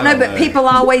 But I don't know. But people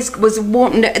always was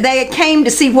wanting. They came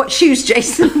to see what shoes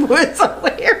Jason was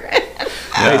wearing.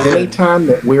 Anytime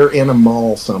that we're in a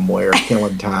mall somewhere,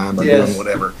 killing time or Yes. doing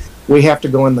whatever, we have to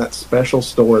go in that special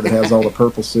store that has all the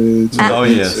purple suits. And Oh the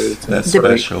pink yes, suits and that's the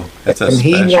great- special. That's a And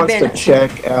he special. wants to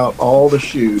check out all the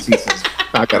shoes. He says,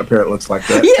 "I got a pair that looks like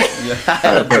that. Yeah, I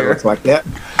got a pair that looks like that.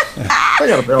 I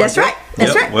got a pair that's like right.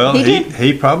 That's Yep, right. Well, he did.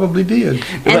 he probably did.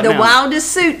 And But the now-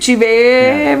 wildest suit you've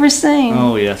ever seen.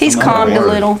 Oh, yes. He's Oh, my calmed a word.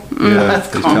 little. Yeah,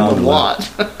 That's he's calmed a calmed lot.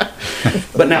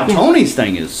 But now Tony's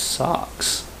thing is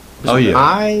socks. Oh yeah.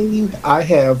 I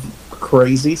have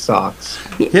crazy socks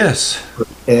Yes. for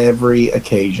every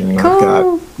occasion. Cool. I've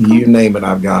got, you name it,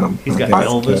 I've got them. He's got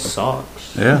Elvis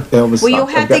socks. Yeah. Elvis Well, you'll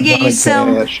socks. have I've to got get you Johnny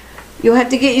some- Cash. You'll have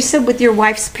to get you some with your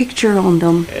wife's picture on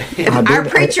them. Our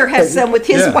preacher has some with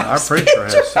his Yeah. Our wife's preacher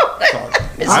picture has. on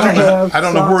it. I have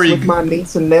don't know socks where you. with my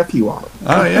niece and nephew on them.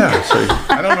 Oh yeah. See,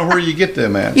 I don't know where you get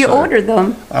them at. You so- order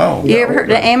them. Oh. You ever heard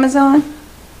of Amazon?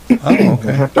 Oh, I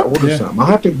okay. have to order Yeah. some. I'll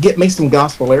have to get me some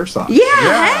Gospelaires socks. Yeah,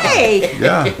 Yeah. hey.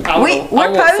 Yeah.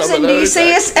 We're posing. Do you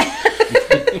see us?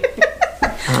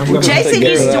 I'm gonna have to Jason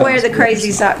get used to those. wear the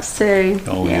crazy socks too.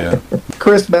 Oh yeah.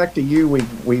 Chris, back to you.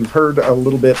 We've heard a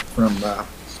little bit from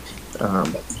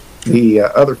the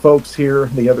other folks here,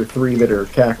 the other three that are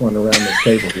cackling around this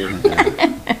table here,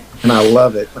 and I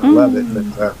love it. I love it.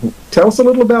 But, tell us a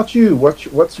little about you.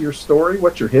 What's your story?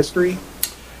 What's your history?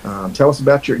 Tell us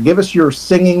about give us your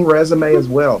singing resume as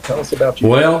well. Tell us about you.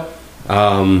 Well,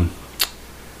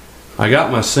 I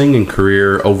got my singing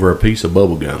career over a piece of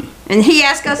bubble gum. And he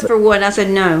asked us for one. I said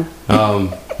no.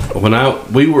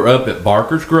 When we were up at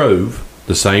Barker's Grove,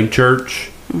 the same church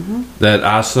that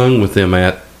I sung with them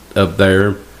at up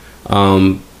there,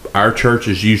 our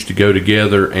churches used to go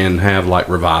together and have like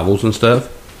revivals and stuff.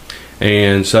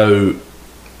 And so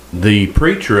the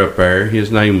preacher up there,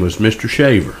 his name was Mr.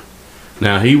 Shaver.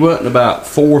 Now he wasn't about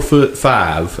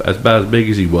 4'5", that's about as big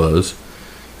as he was.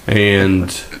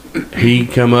 And he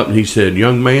come up and he said,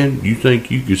 "Young man, you think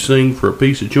you could sing for a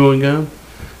piece of chewing gum?"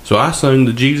 So I sung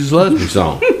the Jesus Loves Me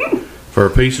song for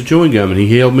a piece of chewing gum, and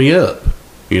he held me up.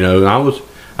 You know, and I was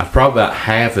probably about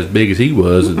half as big as he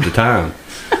was at the time.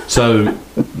 So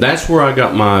that's where I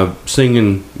got my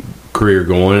singing career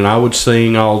going, and I would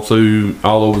sing all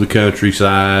over the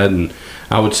countryside, and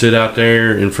I would sit out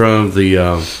there in front of the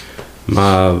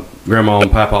my grandma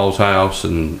and papa's house,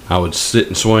 and I would sit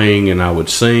and swing, and I would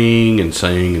sing and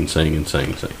sing and sing and sing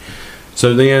and sing.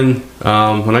 So then,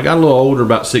 when I got a little older,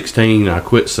 about 16, I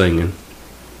quit singing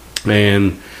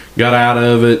and got out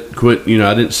of it. Quit,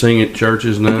 I didn't sing at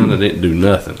churches, none. I didn't do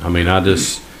nothing. I mean, I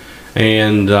just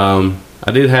and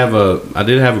I did have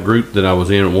a group that I was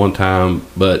in at one time,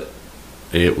 but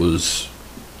it was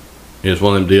one of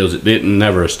them deals that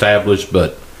never established,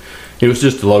 but it was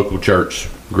just a local church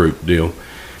group deal.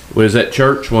 We was at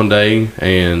church one day,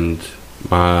 and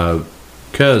my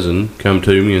cousin come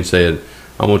to me and said,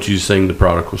 I want you to sing The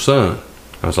Prodigal Son.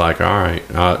 I was like, all right.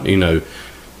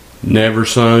 Never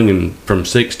sung from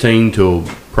 16 till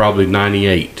probably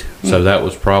 98. So that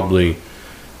was probably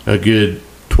a good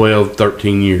 12,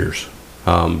 13 years.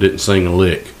 Didn't sing a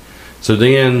lick. So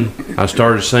then I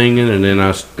started singing, and then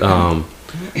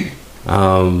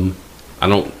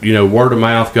word of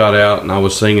mouth got out, and I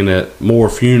was singing at more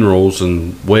funerals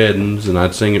and weddings, and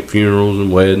I'd sing at funerals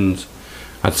and weddings.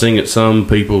 I'd sing at some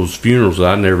people's funerals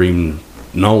that I'd never even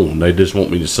known. They just want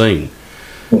me to sing.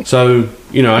 So,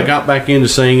 I got back into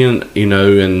singing,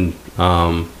 and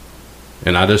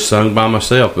I just sung by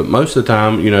myself. But most of the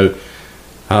time,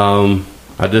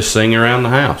 I just sing around the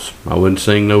house. I wouldn't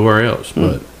sing nowhere else.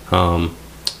 But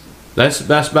that's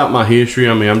about my history.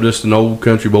 I mean, I'm just an old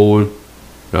country boy.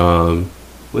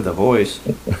 With a voice.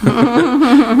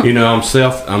 I'm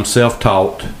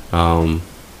self-taught.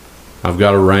 I've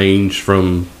got a range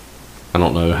from, I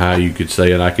don't know how you could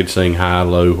say it. I could sing high,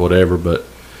 low, whatever. But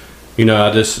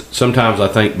sometimes I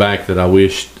think back that I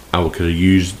wished I could have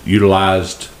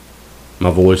utilized my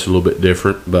voice a little bit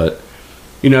different. But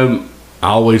I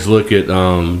always look at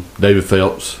David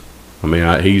Phelps. I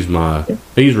mean, he's my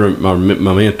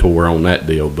mentor on that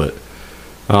deal. But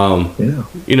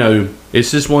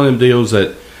it's just one of them deals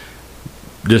that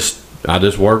I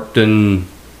just worked and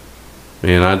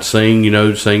I'd sing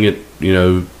at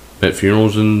at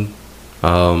funerals and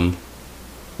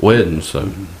weddings.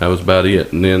 So that was about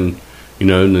it. And then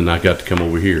and then I got to come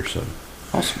over here. So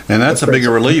awesome. And that's a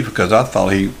bigger relief, because I thought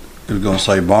he was going to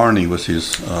say Barney was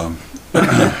his hero,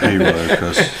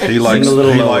 because he likes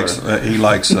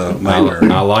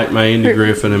Mayberry. I like my Andy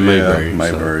Griffin and Mayberry. Yeah,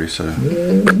 Mayberry. So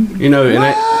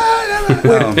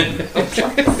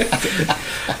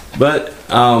but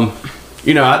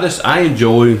I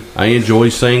enjoy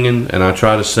singing, and I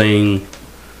try to sing.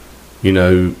 I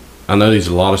know there's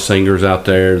a lot of singers out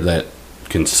there that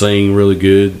can sing really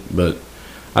good, but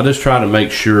I just try to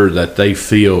make sure that they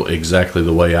feel exactly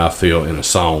the way I feel in a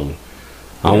song.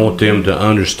 I want them to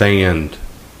understand,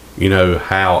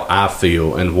 how I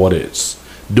feel and what it's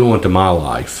doing to my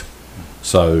life.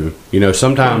 So,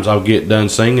 sometimes I'll get done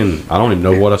singing, I don't even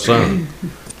know what I sung.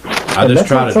 I just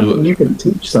try to do it. You can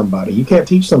teach somebody. You can't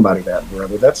teach somebody that,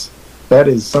 brother. That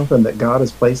is something that God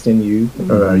has placed in you.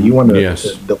 You want to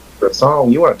deliver a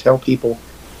song. You want to tell people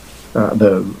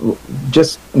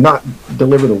just not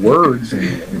deliver the words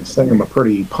and sing them a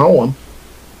pretty poem.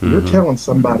 You're telling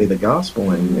somebody the gospel,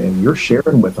 and you're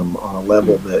sharing with them on a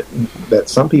level that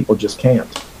some people just can't.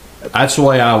 That's the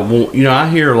way I want. I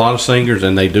hear a lot of singers,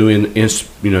 and they do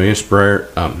inspire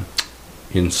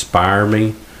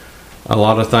me a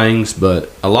lot of things,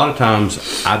 but a lot of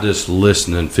times I just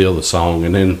listen and feel the song,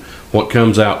 and then what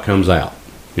comes out comes out.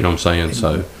 You know what I'm saying?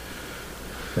 So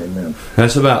Amen.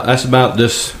 That's about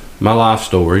this, my life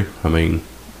story. I mean,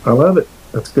 I love it.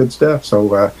 That's good stuff.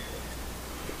 So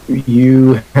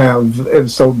you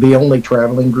have, so the only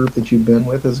traveling group that you've been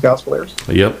with is Gospelaires?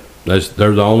 Yep.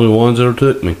 They're the only ones that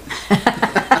took me.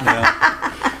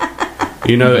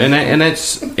 And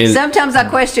that's... Sometimes I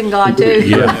question God, too.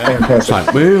 Yeah. It's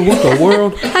like, man, what the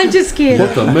world? I'm just kidding.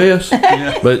 What the mess?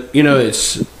 Yeah. But,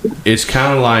 it's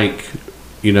kind of like,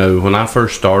 when I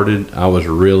first started, I was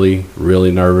really,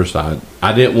 really nervous. I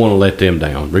didn't want to let them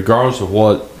down. Regardless of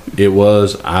what it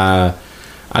was, I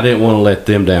didn't want to let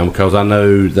them down, because I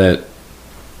know that,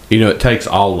 it takes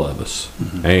all of us.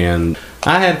 Mm-hmm. And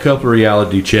I had a couple of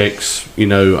reality checks.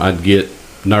 I'd get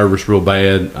nervous real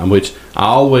bad, which I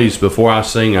always, before I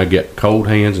sing, I get cold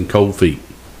hands and cold feet.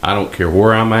 I don't care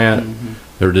where I'm at. Mm-hmm.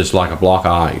 They're just like a block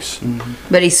of ice. Mm-hmm.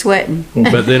 But he's sweating.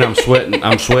 But then I'm sweating.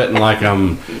 I'm sweating like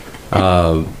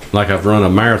like I've run a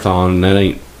marathon, and that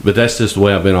ain't. But that's just the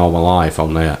way I've been all my life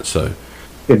on that. So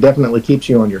it definitely keeps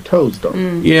you on your toes, though.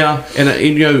 Mm. Yeah,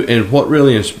 and what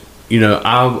really is,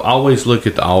 I always look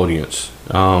at the audience.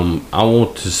 I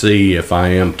want to see if I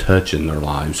am touching their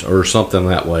lives or something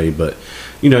that way. But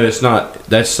it's not.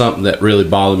 That's something that really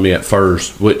bothered me at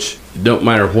first. Which don't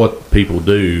matter what people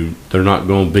do, they're not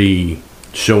going to be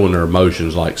showing their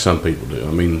emotions like some people do.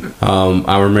 I mean,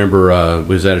 I remember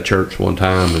we was at a church one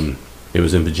time, and it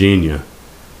was in Virginia,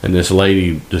 and this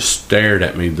lady just stared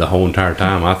at me the whole entire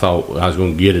time. I thought I was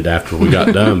going to get it after we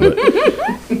got done, but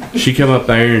she come up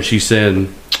there and she said,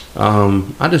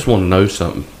 I just want to know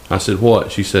something. I said,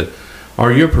 what? She said, are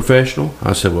you a professional?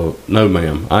 I said, well, no,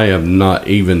 ma'am. I am not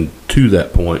even to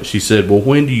that point. She said, well,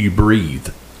 when do you breathe?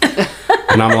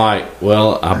 And I'm like,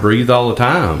 well, I breathe all the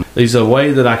time. There's a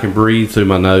way that I can breathe through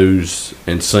my nose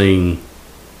and sing.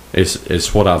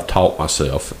 It's what I've taught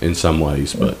myself in some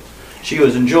ways. But, she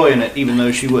was enjoying it, even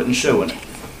though she wasn't showing it.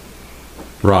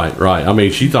 Right. I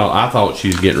mean, I thought she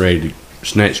was getting ready to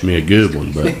snatch me a good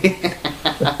one, but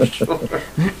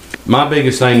my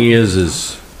biggest thing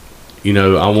is,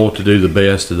 I want to do the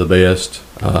best of the best.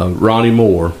 Ronnie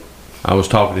Moore, I was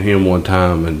talking to him one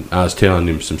time, and I was telling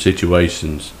him some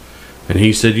situations, and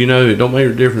he said, it don't make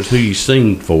a difference who you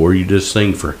sing for, you just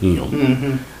sing for him.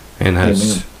 Mm-hmm. And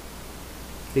that's,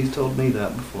 he's told me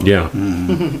that before. yeah,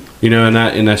 and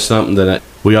that's something that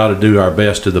we ought to do our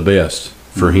best of the best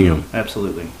for him.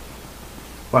 Absolutely.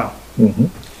 Wow. Mm-hmm.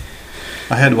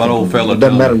 I had one old fella. It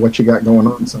doesn't matter what you got going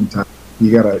on. Sometimes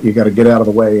you gotta get out of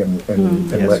the way and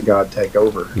let God take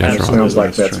over. That's it right. sounds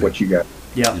like That's that's true. what you got.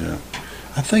 Yeah.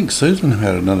 I think Susan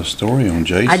had another story on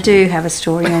Jason. I do have a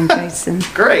story on Jason.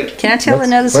 Great. Can I tell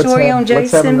another story on Jason?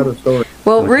 Let's have another story.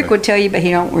 Well, Rick Okay. would tell you, but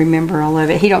he don't remember all of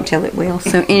it. He don't tell it well.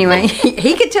 So anyway,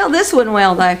 he could tell this one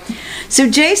well though. So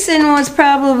Jason was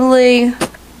probably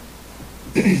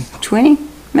 20,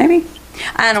 maybe.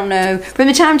 I don't know. From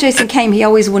the time Jason came, he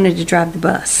always wanted to drive the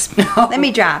bus. Let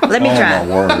me drive. Let me Oh, drive.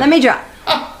 my word. Let me drive.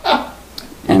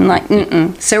 And like,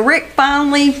 So Rick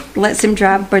finally lets him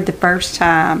drive for the first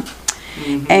time,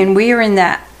 and we are in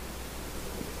that.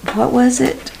 What was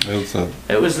it? It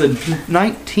It was was the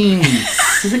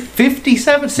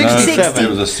 1957, 67. It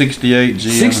was a 68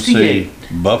 GMC 68.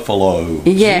 Buffalo.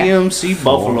 Yeah. GMC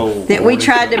Buffalo. That we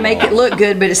tried to make it look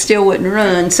good, but it still wouldn't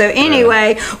run. So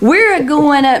anyway, we're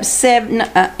going up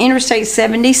Interstate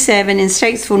 77 in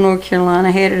Statesville, North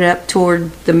Carolina, headed up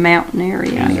toward the mountain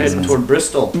area. I guess. Heading toward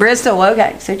Bristol. Bristol,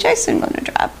 okay. So Jason's going to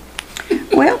drive.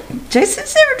 Well,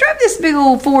 Jason's never drove this big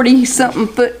old 40-something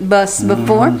foot bus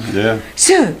before. Yeah.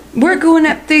 So we're going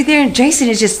up through there, and Jason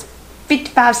is just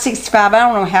 55, 65. I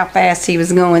don't know how fast he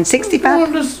was going. 65?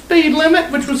 Going the speed limit,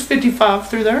 which was 55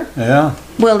 through there. Yeah.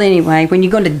 Well, anyway, when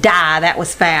you're going to die, that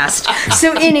was fast.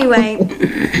 So anyway,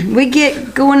 we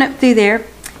get going up through there,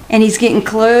 and he's getting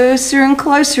closer and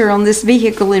closer on this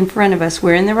vehicle in front of us.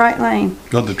 We're in the right lane.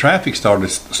 Well, the traffic started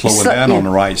slowing So- down yeah. on the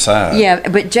right side. Yeah,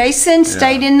 but Jason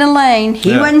stayed in the lane.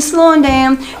 He Yeah. wasn't slowing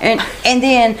down. And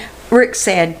then Rick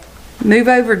said, "Move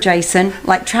over, Jason,"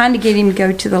 like trying to get him to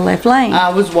go to the left lane. I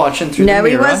was watching through the No, mirror.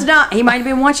 he was not. He might have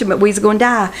been watching, but we was going to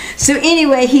die. So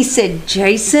anyway, he said,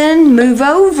 "Jason, move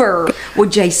over." Well,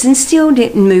 Jason still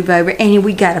didn't move over, and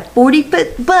we got a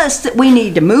 40-foot bus that we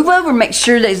need to move over, make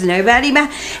sure there's nobody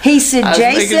behind. He said, I was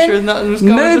making "Jason, sure nothing was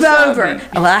coming move beside over." me.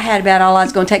 Well, I had about all I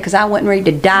was going to take because I wasn't ready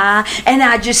to die, and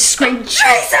I just screamed,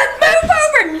 "Jason, move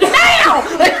over now!"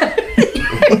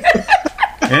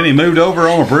 And he moved over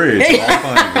on a bridge.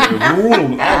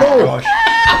 Oh gosh.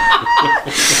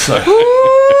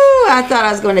 Ooh, I thought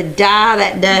I was going to die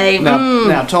that day.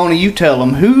 Now, Tony, you tell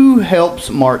him, who helps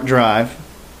Mark drive?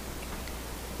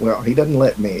 Well, he doesn't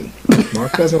let me.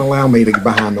 Mark doesn't allow me to get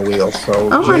behind the wheel, so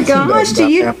Oh, my Jason gosh, does do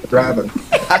about you- half the driving.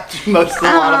 I do most of a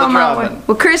lot of the Oh, my driving. word.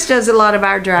 Well, Chris does a lot of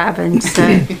our driving,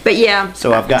 so. But yeah.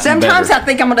 So I've gotten Sometimes better. I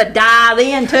think I'm going to die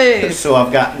then, too. So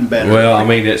I've gotten better. Well, I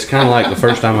mean, it's kind of like the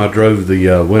first time I drove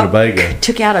the Winnebago.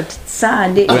 Took out a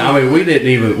sign, didn't you? Well, I mean, we didn't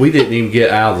even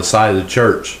get out of the side of the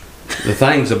church. The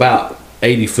thing's about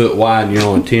 80 foot wide, and you're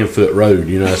on a 10-foot road.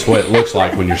 That's what it looks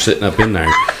like when you're sitting up in there.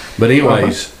 But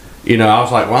anyways, I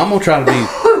was like, well, I'm gonna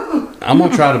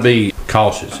try to be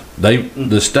cautious.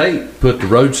 The state put the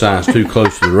road signs too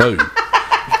close to the road.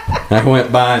 I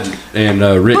went by and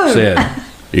Rick said,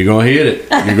 "You're gonna hit it.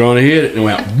 You're gonna hit it," and it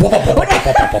went. Whoop, whoop, whoop,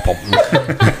 whoop, whoop, whoop, whoop.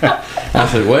 I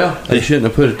said, "Well, they shouldn't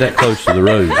have put it that close to the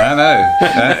road." I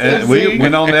know. We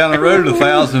went on down the road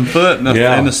 1,000 foot, and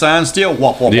the sign still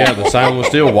whop whop. Yeah, the sign was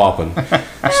still whopping.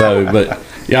 So, but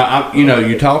yeah,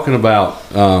 you're talking about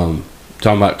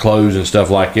clothes and stuff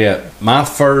like that. My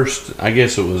first, I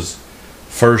guess it was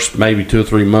first maybe 2 or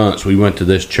 3 months, we went to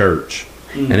this church,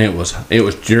 and it was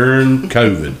during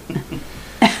COVID,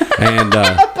 and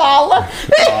Paula.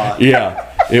 yeah,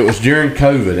 it was during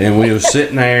COVID, and we was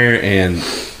sitting there, and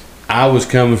I was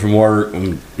coming from work,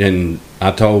 and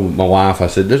I told my wife, I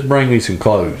said, "Just bring me some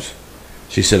clothes."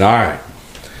 She said, "All right."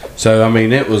 So, I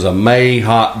mean, it was a May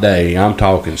hot day. I'm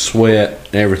talking sweat,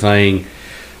 everything.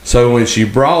 So when she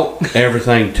brought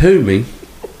everything to me,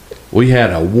 we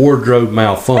had a wardrobe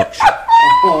malfunction.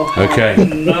 Okay.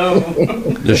 No.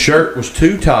 The shirt was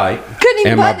too tight, Couldn't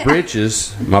even and my button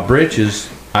it. britches,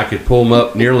 I could pull them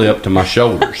up nearly up to my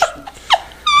shoulders.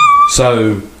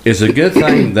 So it's a good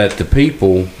thing that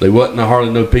there wasn't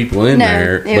hardly no people in No,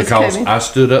 there, it was because COVID. I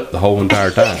stood up the whole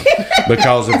entire time.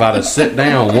 Because if I'd have sit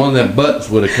down, one of them buttons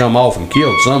would have come off and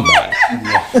killed somebody.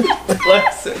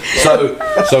 Bless it.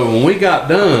 So when we got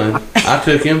done, I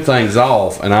took them things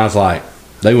off, and I was like,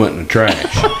 they went in the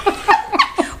trash.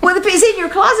 Well, it's in your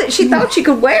closet. She thought she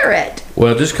could wear it.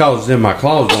 Well, just cause it's in my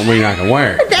closet don't mean I can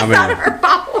wear it. That's not her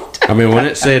fault. I mean, when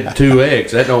it said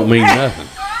 2X, that don't mean nothing.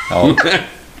 Oh,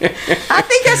 I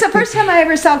think that's the first time I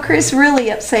ever saw Chris really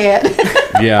upset.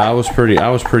 Yeah, I was pretty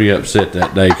upset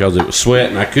that day because it was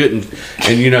sweating. I couldn't,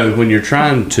 and you know, when you're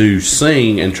trying to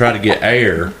sing and try to get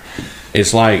air,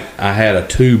 it's like I had a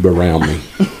tube around me.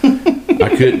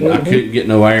 I couldn't get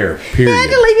no air. He Period. had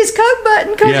to leave his coat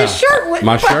button because his shirt wouldn't.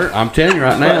 My shirt. I'm telling you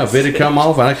right now, if it had come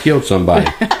off, I'd have killed somebody.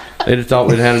 They'd have thought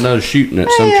we'd had another shooting at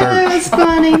some Yeah, church. that was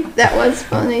funny. That was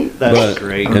funny. That's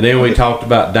great. And then we talked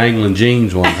about dangling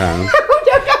jeans one time.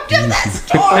 Don't do that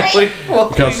story.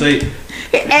 Because see,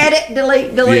 Edit,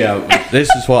 delete. yeah, this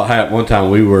is what happened. One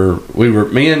time we were.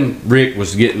 Me and Rick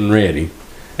was getting ready,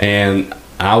 and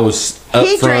I was up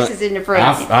He front. dresses in the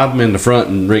front. I'm in the front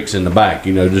and Rick's in the back.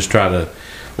 You know, just try to.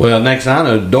 Well, next thing I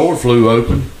know, the door flew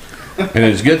open, and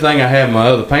it's a good thing I had my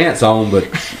other pants on. But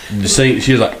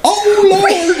she was like, "Oh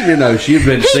Lord!" You know, she'd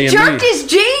been He seeing jerked me. his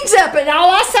jeans up, and all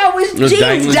I saw was Was jeans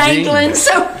dangling dangling. jeans.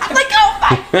 So I'm like, "Oh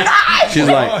my gosh!" She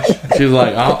was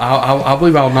like, I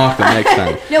believe I'll knock the next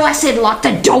time. No, I said lock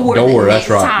the door. Door, the that's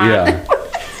next right. time. Yeah.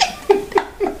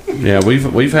 Yeah,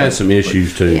 we've had some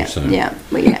issues too. Yeah, So yeah,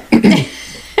 well, yeah.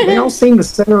 They all seem to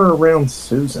center around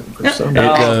Susan for some it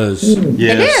reason. does.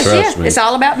 It is, trust yeah. me. It's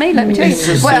all about me, let me tell you. It's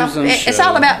a Well, Susan it's show.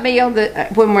 all about me on the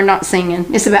when we're not singing.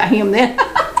 It's about him then,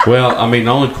 Well, I mean,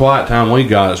 the only quiet time we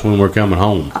got is when we're coming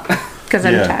home. because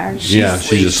I'm Yeah. tired. Yeah,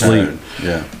 she's asleep.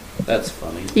 yeah. That's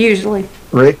funny. Usually.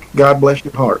 Rick, God bless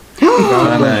your heart.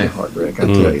 God bless your heart, Rick. I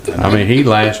tell you. I mean,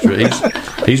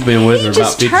 he's been with He her about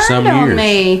just 50 some turned on years.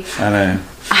 me, I know.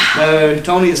 No,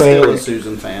 Tony is still a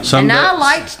Susan fan. and I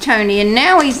liked Tony, and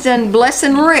now he's done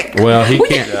blessing Rick. Well, he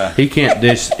can't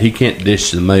dish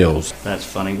the meals. That's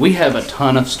funny. We have a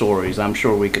ton of stories I'm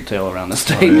sure we could tell around this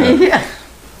table. Yeah.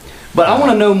 But I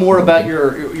want to know more about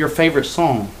your favorite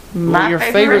song. My your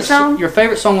favorite song? Your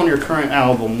favorite song on your current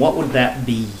album, what would that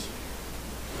be?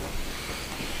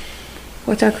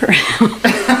 What's our current?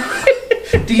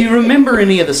 Do you remember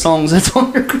any of the songs that's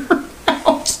on your current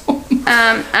album?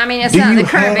 I mean, it's Do not you the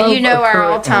current, but have you know a our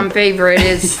current all-time album? favorite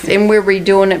is, and we're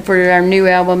redoing it for our new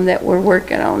album that we're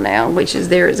working on now, which is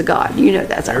 "There Is a God." You know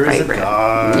that's our There Is a favorite.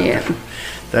 God. Yeah.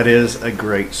 That is a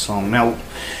great song. Now,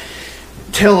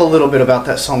 tell a little bit about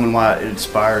that song and why it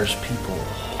inspires people.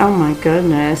 Oh my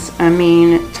goodness. I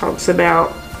mean, it talks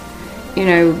about, you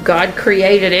know, God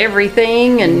created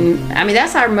everything, and I mean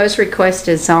that's our most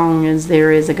requested song is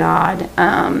 "There Is a God."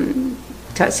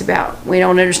 Talks about we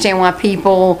don't understand why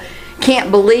people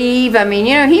can't believe. I mean,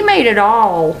 you know, He made it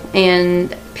all,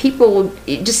 and people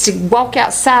just to walk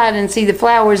outside and see the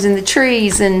flowers and the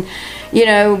trees, and you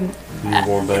know,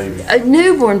 Newborn baby. a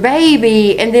newborn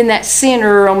baby, and then that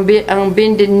sinner on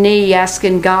bended knee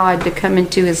asking God to come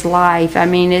into his life. I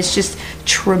mean, it's just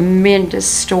tremendous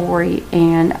story,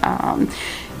 and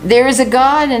there is a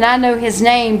God, and I know His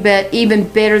name, but even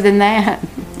better than that,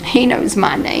 He knows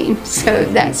my name. So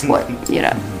that's what you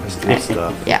know. That's good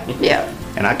stuff. Yeah, yeah,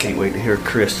 And I can't wait to hear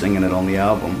Chris singing it on the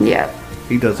album. yeah,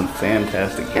 He does a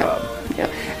fantastic job. yeah.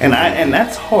 And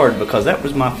that's hard because that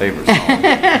was my favorite song.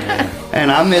 And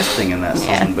I miss singing that song,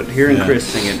 Yeah. but hearing Yeah. Chris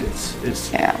sing it,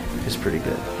 it's Yeah. pretty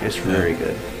good. It's very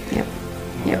good. Yep.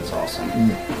 That's awesome.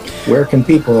 Where can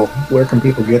people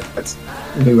get that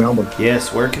new album?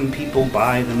 Yes, where can people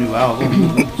buy the new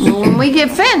album? When we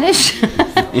get finished,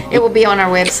 it will be on our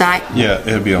website. Yeah,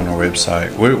 it'll be on our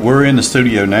website. We're in the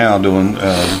studio now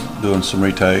doing some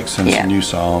retakes and Yeah. some new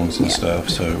songs and stuff.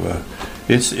 So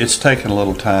it's taking a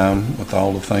little time with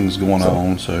all the things going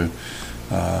on. So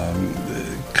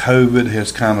COVID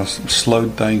has kind of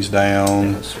slowed things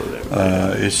down.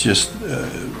 It's just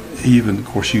even of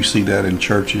course you see that in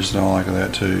churches and all like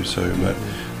that too. So but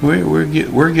we're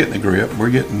getting a grip. We're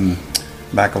getting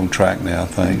back on track now, I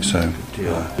think. So,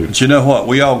 but you know what?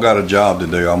 We all got a job to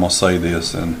do. I'm gonna say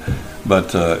this,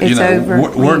 but you It's know,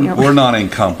 over. we're not in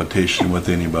competition with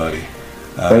anybody.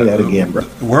 Say that again, bro.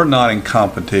 We're not in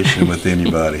competition with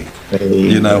anybody. Hey,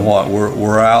 You know what?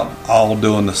 We're out all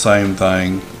doing the same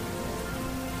thing,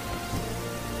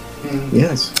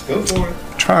 Yes. Go for it.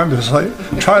 trying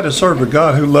to serve a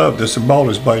God who loved us and bought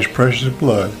us by His precious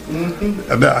blood.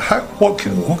 Now, what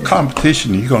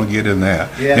competition are you going to get in that?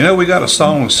 Yeah. You know, we got a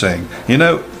song to sing. You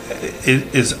know,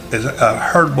 I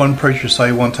heard one preacher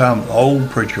say one time, old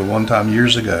preacher one time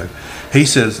years ago. He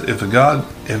says, if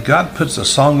God puts a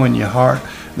song in your heart,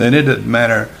 then it doesn't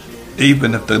matter.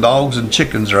 Even if the dogs and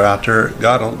chickens are out there,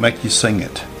 God will make you sing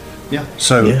it. Yeah.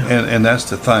 So, Yeah. and that's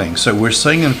the thing. So we're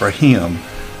singing for Him,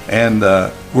 and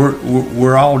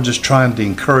we're all just trying to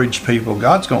encourage people.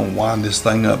 God's going to wind this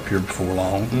thing up here before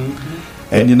long.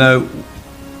 And you know,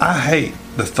 I hate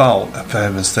the thought of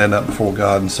having to stand up before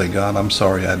God and say, God, I'm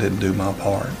sorry I didn't do my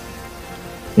part.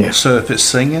 Yeah. So if it's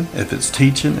singing, if it's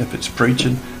teaching, if it's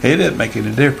preaching, it doesn't make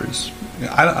any difference.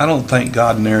 I don't think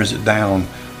God narrows it down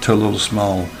to a little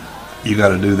small, you got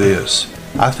to do this.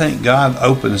 I think God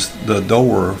opens the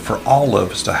door for all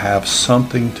of us to have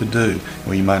something to do.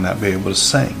 Well, you might not be able to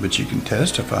sing, but you can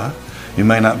testify. You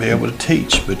may not be able to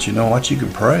teach, but you know what? You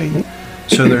can pray.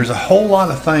 So there's a whole lot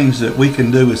of things that we can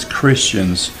do as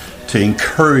Christians to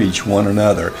encourage one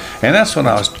another. And that's what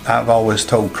I've always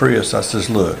told Chris. I says,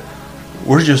 look,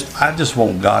 I just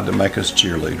want God to make us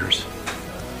cheerleaders.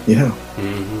 Yeah.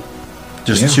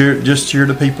 Just cheer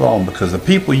the people on, because the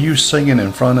people you singing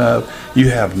in front of, you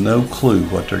have no clue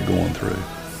what they're going through.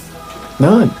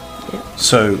 None.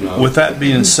 So with that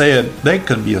being said, there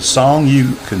could be a song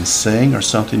you can sing or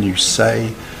something you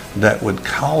say that would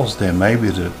cause them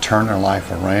maybe to turn their life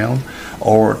around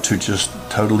or to just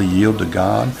totally yield to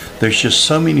God. There's just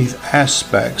so many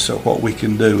aspects of what we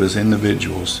can do as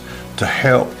individuals to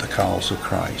help the cause of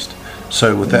Christ.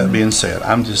 So with that being said,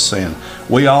 I'm just saying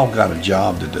we all got a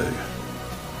job to do.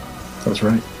 That's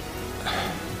right.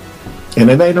 And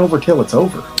it ain't over till it's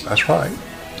over. That's right.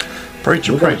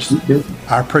 Preacher We gotta preached. keep doing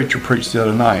it. Our preacher preached the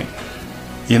other night,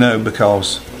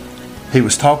 because he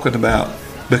was talking about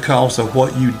because of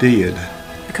what you did,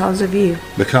 Because of you.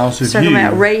 because of Talking you.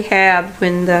 about Rahab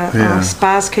when the Yeah.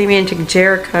 spies came into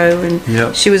Jericho and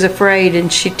Yep. she was afraid,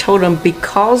 and she told them,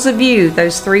 because of you.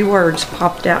 Those 3 words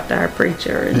popped out to our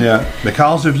preacher. And Yeah,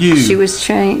 because of you, she was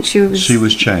changed. She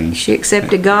was changed. She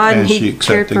accepted God, and And he she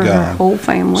cared accepted for her God. whole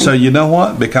family. So you know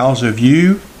what? Because of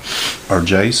you, or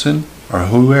Jason, or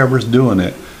whoever's doing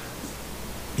it,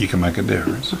 you can make a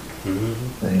difference. Amen.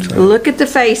 Look at the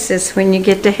faces when you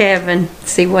get to heaven.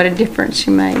 See what a difference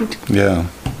you made. Yeah.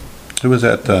 Who was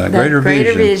that? Greater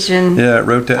Vision. Yeah, it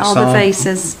wrote that All song. the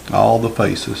faces. All the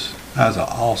Faces. That's an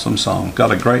awesome song.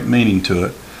 Got a great meaning to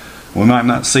it. We might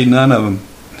not see none of them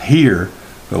here,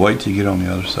 but wait till you get on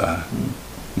the other side.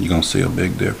 You're going to see a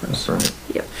big difference. That's right.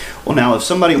 Well, now, if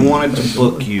somebody wanted to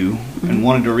book you and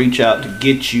wanted to reach out to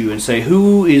get you and say,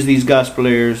 who is these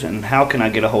Gospelaires and how can I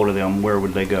get a hold of them, where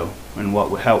would they go? And what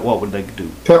would they do?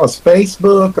 Tell us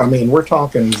Facebook. I mean, we're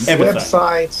talking Everything.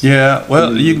 websites. Yeah,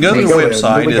 well, you can go to the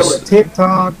website. Do we go to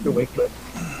TikTok? Do we go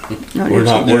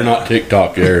We're not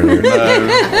TikTok there. No, We're not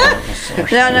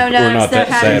that's not that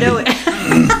how to do it.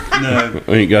 No.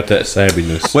 We ain't got that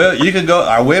savviness. Well, you can go.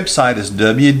 Our website is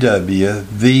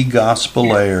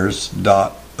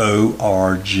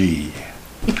www.thegospelaires.org.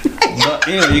 But,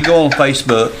 you go on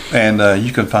Facebook and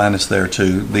you can find us there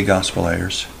too, The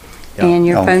Gospelaires. And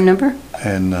your Oh. phone number?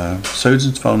 And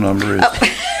Susan's phone number is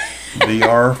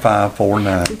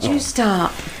VR549. Would you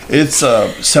stop? It's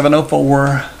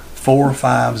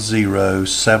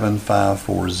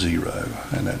 704-450-7540,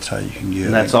 and that's how you can get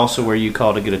And that's it. also where you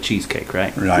call to get a cheesecake,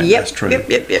 right? Right, Yep, that's true. yep.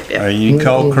 You can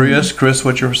call Chris. Chris,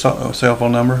 what's your cell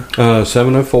phone number?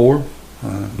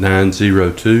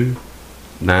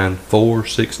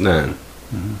 704-902-9469.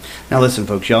 Now listen,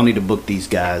 folks, y'all need to book these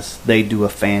guys. They do a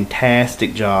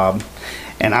fantastic job.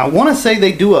 And I want to say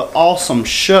they do an awesome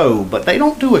show, but they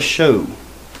don't do a show.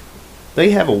 They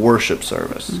have a worship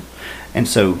service. And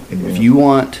so if you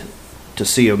want to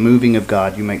see a moving of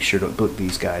God, you make sure to book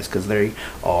these guys because they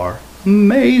are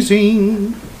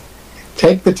amazing.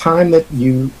 Take the time that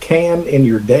you can in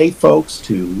your day, folks,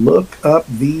 to look up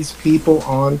these people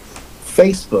on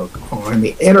Facebook, on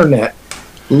the internet.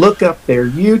 Look up their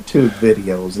YouTube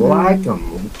videos, like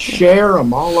them, share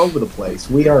them all over the place.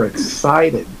 We are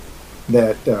excited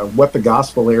that what the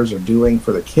Gospelaires are doing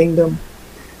for the kingdom,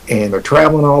 and they're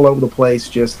traveling all over the place,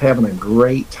 just having a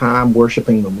great time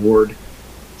worshiping the Lord.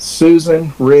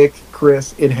 Susan, Rick,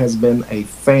 Chris, it has been a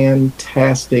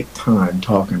fantastic time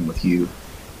talking with you.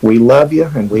 We love you,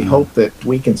 and we hope that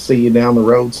we can see you down the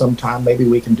road sometime. Maybe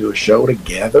we can do a show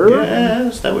together.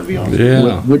 Yes, that would be awesome.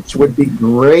 Yeah. Which would be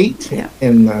great. Yeah.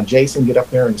 And Jason get up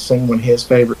there and sing one of his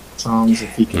favorite songs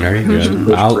if he can. There you push go.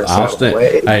 Chris out I'll of the way.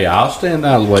 stand. Hey, I'll stand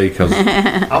out of the way because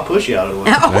I'll push you out of the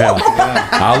way.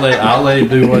 I'll let him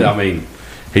do what. I mean,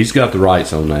 he's got the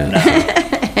rights on that.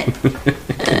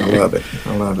 I love it.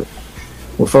 I love it.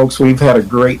 Well, folks, we've had a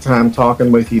great time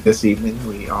talking with you this evening.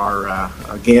 We are,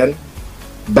 again,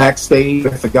 backstage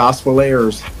with the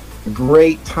Gospelaires.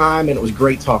 Great time, and it was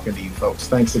great talking to you, folks.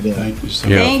 Thanks again. Thank you so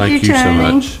Yeah, Thank thank you, you so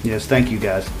Tony. much. Yes, thank you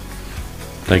guys.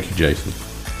 Thank you, Jason.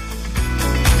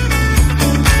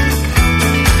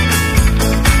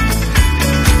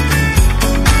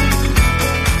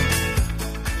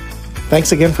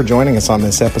 Thanks again for joining us on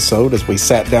this episode as we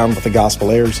sat down with the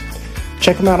Gospelaires.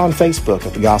 Check them out on Facebook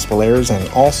at the Gospelaires and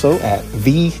also at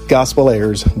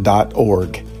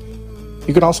thegospelaires.org.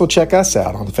 You can also check us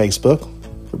out on Facebook,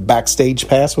 Backstage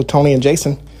Pass with Tony and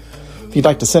Jason. If you'd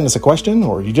like to send us a question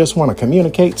or you just want to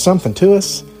communicate something to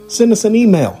us, send us an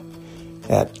email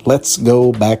at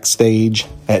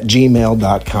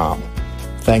letsgobackstage@gmail.com.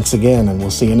 Thanks again, and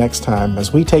we'll see you next time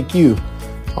as we take you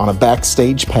on a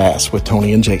Backstage Pass with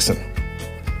Tony and Jason.